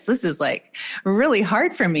do this. This is like really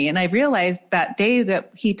hard for me. And I realized that day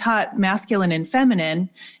that he taught masculine and feminine,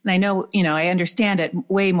 and I know, I understand it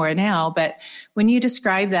way more now, but when you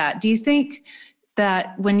describe that, do you think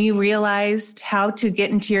that when you realized how to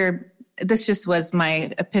get into this just was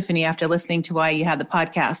my epiphany after listening to why you had the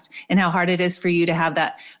podcast and how hard it is for you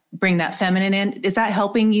to bring that feminine in. Is that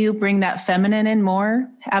helping you bring that feminine in more,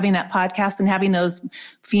 having that podcast and having those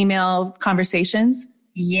female conversations?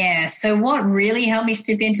 Yeah. So what really helped me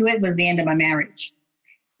step into it was the end of my marriage.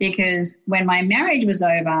 Because when my marriage was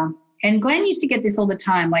over, and Glenn used to get this all the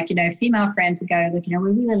time, like, female friends would go, look, we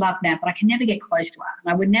really love Nat, but I can never get close to her.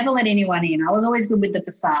 And I would never let anyone in. I was always good with the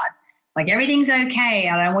facade. Like, everything's okay.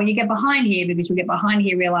 I don't want you to get behind here, because you'll get behind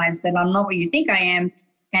here, realize that I'm not what you think I am,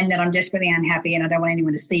 and that I'm desperately unhappy and I don't want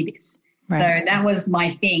anyone to see this. Right. So that was my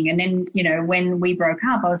thing. And then, when we broke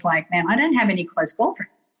up, I was like, man, I don't have any close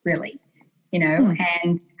girlfriends, really,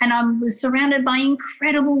 and I was surrounded by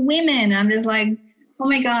incredible women. I'm just like, oh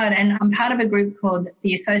my God. And I'm part of a group called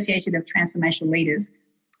the Association of Transformational Leaders.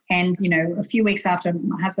 And, a few weeks after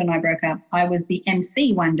my husband and I broke up, I was the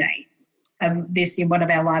MC one day of this in one of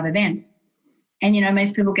our live events. And,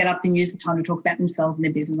 most people get up and use the time to talk about themselves and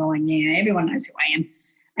their business. I'm like, yeah, everyone knows who I am.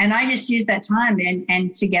 And I just use that time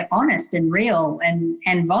and to get honest and real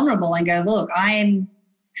and vulnerable and go, look, I'm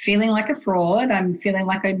feeling like a fraud. I'm feeling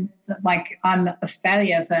like I'm a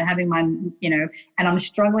failure for having my, and I'm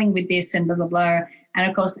struggling with this and blah, blah, blah. And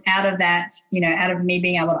of course, out of that, out of me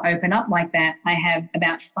being able to open up like that, I have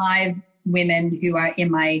about 5 women who are in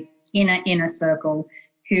my inner circle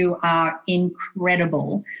who are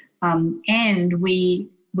incredible. And we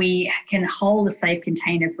can hold a safe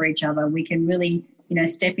container for each other. We can really,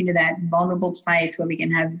 step into that vulnerable place where we can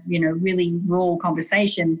have, really raw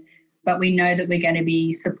conversations, but we know that we're going to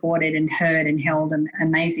be supported and heard and held and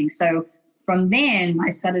amazing. So from then I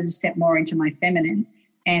started to step more into my feminine.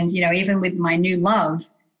 And, even with my new love,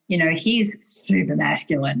 he's super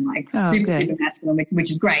masculine, super masculine,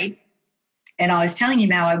 which is great. And I was telling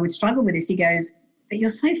him how I would struggle with this. He goes, but you're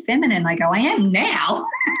so feminine. I go, I am now.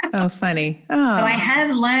 Oh, funny. Oh. But I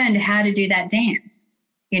have learned how to do that dance,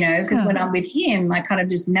 because when I'm with him, I kind of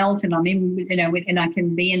just melt and I'm in, and I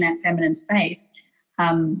can be in that feminine space.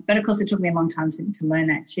 But of course, it took me a long time to learn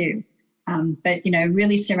that too. But,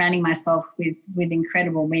 really surrounding myself with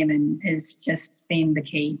incredible women has just been the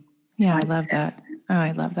key. Yeah, I love that. Oh,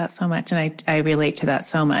 I love that so much. And I relate to that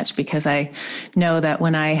so much because I know that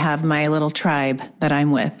when I have my little tribe that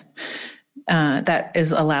I'm with,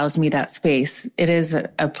 allows me that space. It is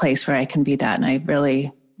a place where I can be that. And I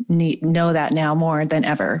really know that now more than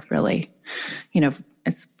ever, really.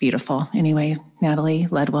 It's beautiful. Anyway, Natalie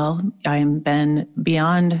Ledwell, I've been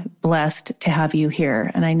beyond blessed to have you here.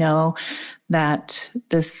 And I know that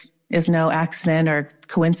this is no accident or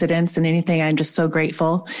coincidence and anything. I'm just so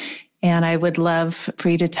grateful. And I would love for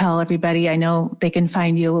you to tell everybody, I know they can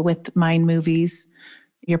find you with Mind Movies,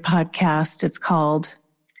 your podcast. It's called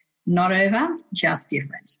Not Over, Just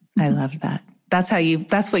Different. I love that. That's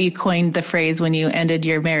what you coined the phrase when you ended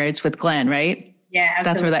your marriage with Glenn, right? Yeah, absolutely.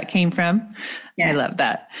 That's where that came from. Yeah. I love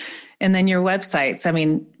that. And then your websites,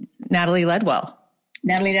 Natalie Ledwell.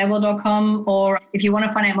 NatalieLedwell.com, or if you want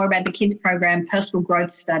to find out more about the kids program,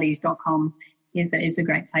 personalgrowthstudies.com is a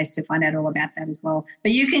great place to find out all about that as well.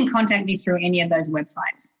 But you can contact me through any of those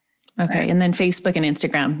websites. Okay. And then Facebook and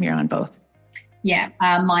Instagram, you're on both. Yeah.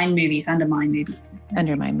 Mind Movies, under Mind Movies.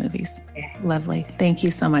 Under Mind Movies. Yeah. Lovely. Thank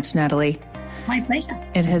you so much, Natalie. My pleasure.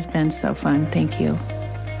 It has been so fun. Thank you.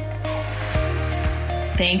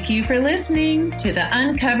 Thank you for listening to the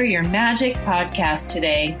Uncover Your Magic podcast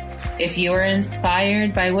today. If you are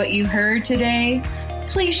inspired by what you heard today,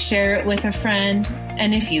 please share it with a friend.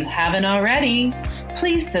 And if you haven't already,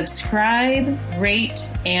 please subscribe, rate,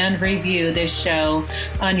 and review this show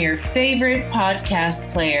on your favorite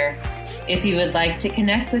podcast player. If you would like to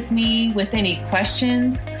connect with me with any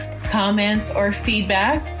questions, comments, or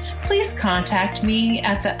feedback, please contact me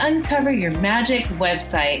at the Uncover Your Magic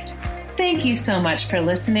website. Thank you so much for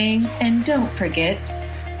listening, and don't forget,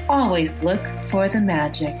 always look for the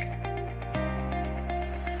magic.